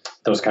Ariely.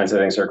 Those kinds of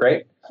things are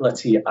great.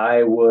 Let's see.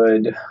 I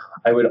would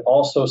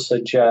also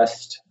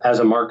suggest, as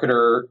a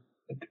marketer,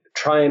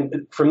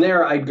 from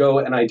there, I'd go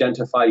and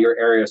identify your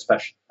area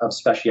of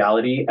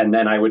speciality, and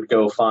then I would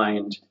go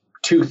find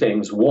 2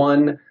 things.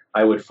 One,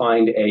 I would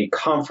find a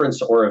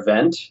conference or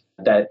event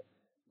that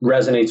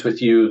resonates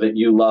with you, that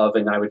you love,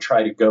 and I would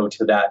try to go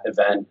to that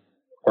event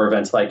or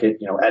events like it,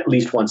 at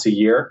least once a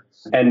year.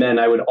 And then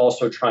I would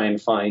also try and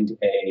find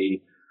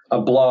a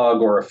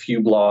blog or a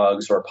few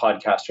blogs or a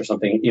podcast or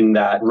something in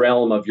that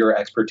realm of your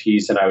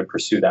expertise, and I would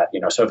pursue that.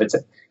 So if it's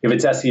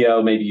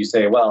SEO, maybe you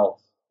say, well,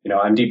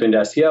 I'm deep into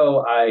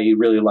SEO. I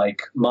really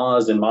like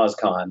Moz and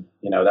MozCon.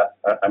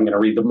 I'm going to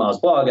read the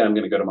Moz blog and I'm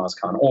going to go to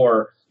MozCon.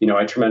 Or,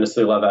 I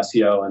tremendously love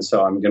SEO, and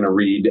so I'm going to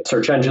read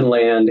Search Engine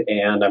Land,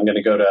 and I'm going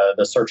to go to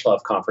the Search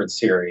Love Conference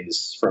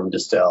series from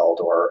Distilled,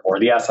 or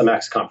the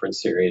SMX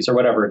conference series, or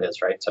whatever it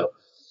is, right? So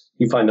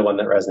you find the one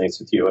that resonates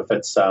with you. If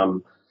it's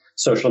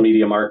social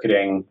media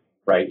marketing,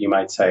 right, you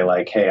might say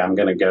like, hey, I'm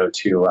going to go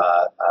to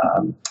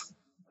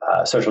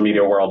Social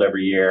Media World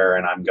every year,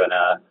 and I'm going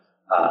to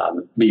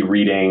be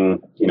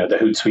reading, the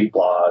Hootsuite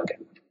blog,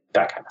 and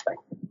that kind of thing.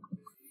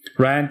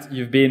 Rand,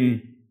 you've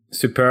been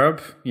superb.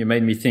 You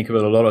made me think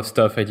about a lot of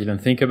stuff I didn't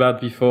think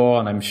about before,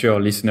 and I'm sure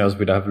listeners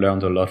would have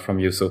learned a lot from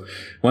you. So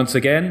once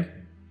again,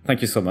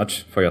 thank you so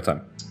much for your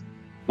time.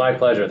 My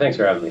pleasure. Thanks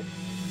for having me.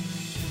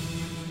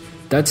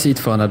 That's it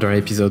for another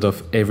episode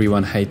of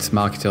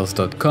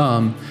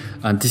EveryoneHatesMarketers.com.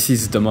 And this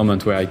is the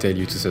moment where I tell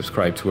you to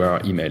subscribe to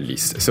our email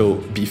list. So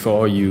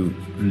before you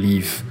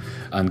leave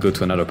and go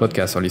to another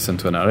podcast or listen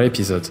to another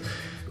episode,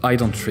 I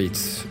don't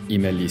treat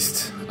email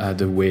list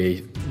the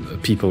way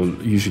people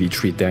usually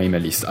treat their email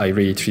list. I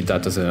really treat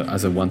that as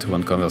a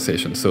one-to-one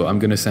conversation. So I'm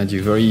going to send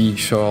you very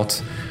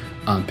short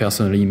and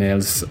personal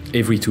emails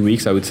every 2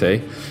 weeks, I would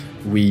say.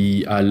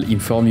 I'll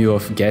inform you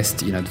of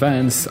guests in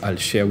advance. I'll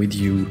share with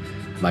you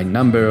my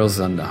numbers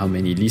and how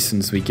many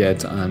listens we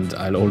get, and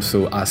I'll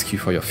also ask you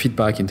for your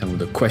feedback in terms of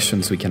the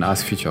questions we can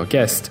ask future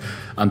guests,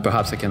 and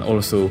perhaps I can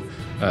also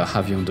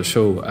have you on the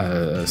show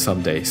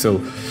someday.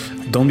 So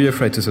don't be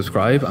afraid to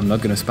subscribe. I'm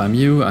not going to spam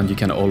you, and you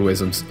can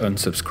always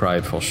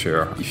unsubscribe for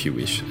sure if you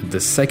wish. The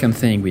second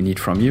thing we need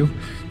from you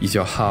is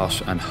your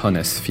harsh and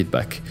honest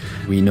feedback.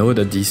 We know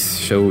that this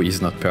show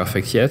is not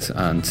perfect yet,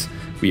 and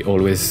we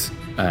always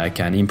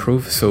can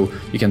improve. So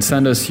you can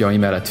send us your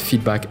email at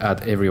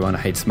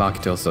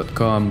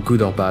feedback@everyonehatesmarketers.com.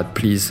 Good or bad,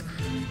 please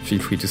feel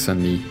free to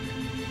send me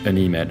an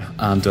email.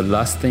 And the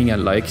last thing I'd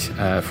like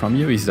from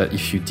you is that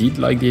if you did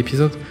like the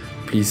episode,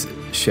 please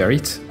share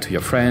it to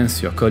your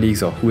friends, your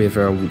colleagues, or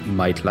whoever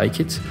might like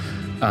it.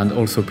 And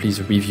also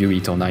please review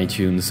it on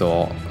iTunes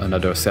or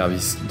another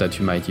service that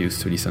you might use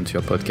to listen to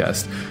your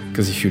podcast.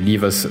 Because if you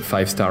leave us a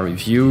 5-star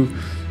review,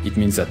 it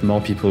means that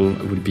more people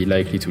will be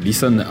likely to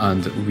listen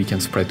and we can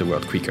spread the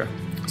word quicker.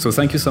 So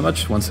thank you so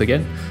much once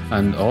again,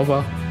 and au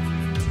revoir.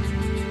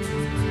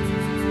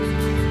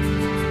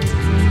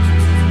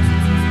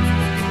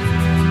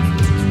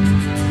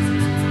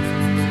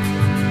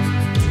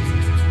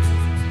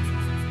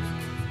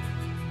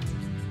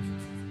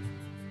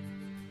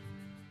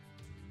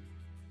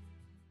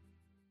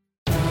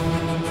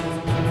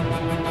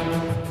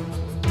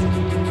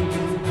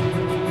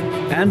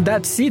 And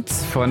that's it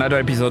for another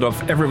episode of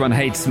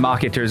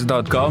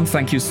EveryoneHatesMarketers.com.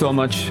 Thank you so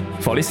much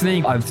for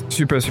listening. I'm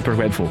super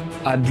grateful.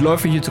 I'd love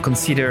for you to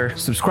consider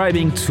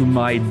subscribing to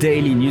my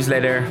daily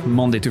newsletter,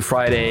 Monday to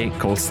Friday,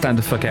 called Stand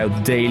the Fuck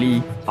Out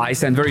Daily. I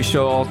send very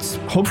short,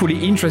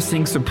 hopefully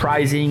interesting,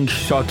 surprising,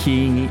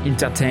 shocking,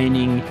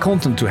 entertaining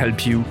content to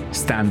help you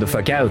stand the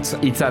fuck out.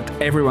 It's at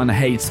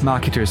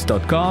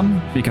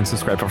EveryoneHatesMarketers.com. You can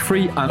subscribe for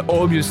free and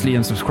obviously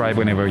unsubscribe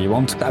whenever you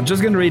want. I'm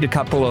just going to read a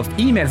couple of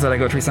emails that I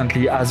got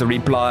recently as a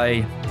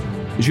reply.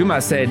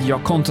 Juma said, your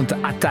content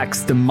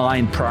attacks the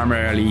mind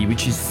primarily,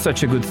 which is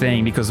such a good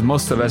thing because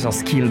most of us are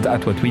skilled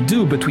at what we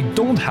do, but we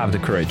don't have the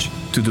courage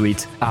to do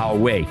it our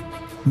way.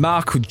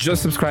 Mark, who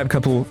just subscribed a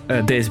couple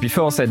days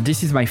before, said,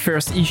 this is my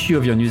first issue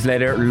of your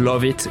newsletter.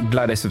 Love it.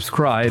 Glad I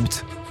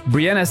subscribed.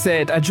 Brianna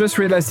said, I just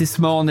realized this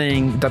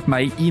morning that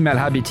my email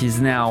habit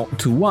is now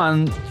to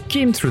 1,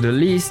 skim through the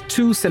list,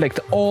 2, select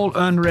all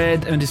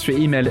unread industry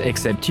email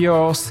except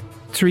yours,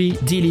 3,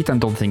 delete and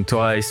don't think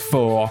twice,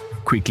 4,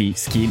 quickly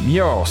skim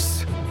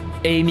yours.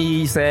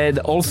 Amy said,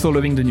 also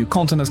loving the new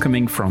content that's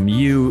coming from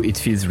you. It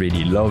feels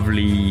really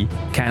lovely.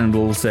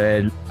 Campbell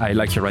said, I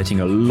like your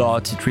writing a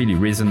lot. It really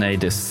resonates.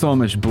 There's so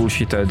much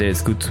bullshit out there.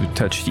 It's good to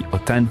touch the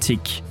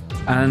authentic.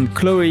 And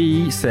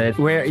Chloe said,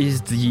 where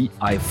is the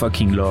I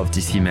fucking love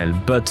this email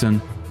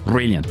button?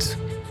 Brilliant.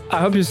 I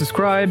hope you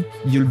subscribe.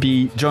 You'll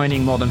be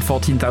joining more than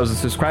 14,000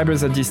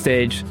 subscribers at this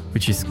stage,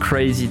 which is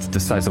crazy. It's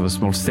the size of a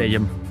small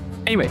stadium.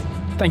 Anyway,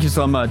 thank you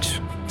so much.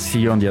 See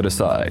you on the other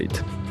side.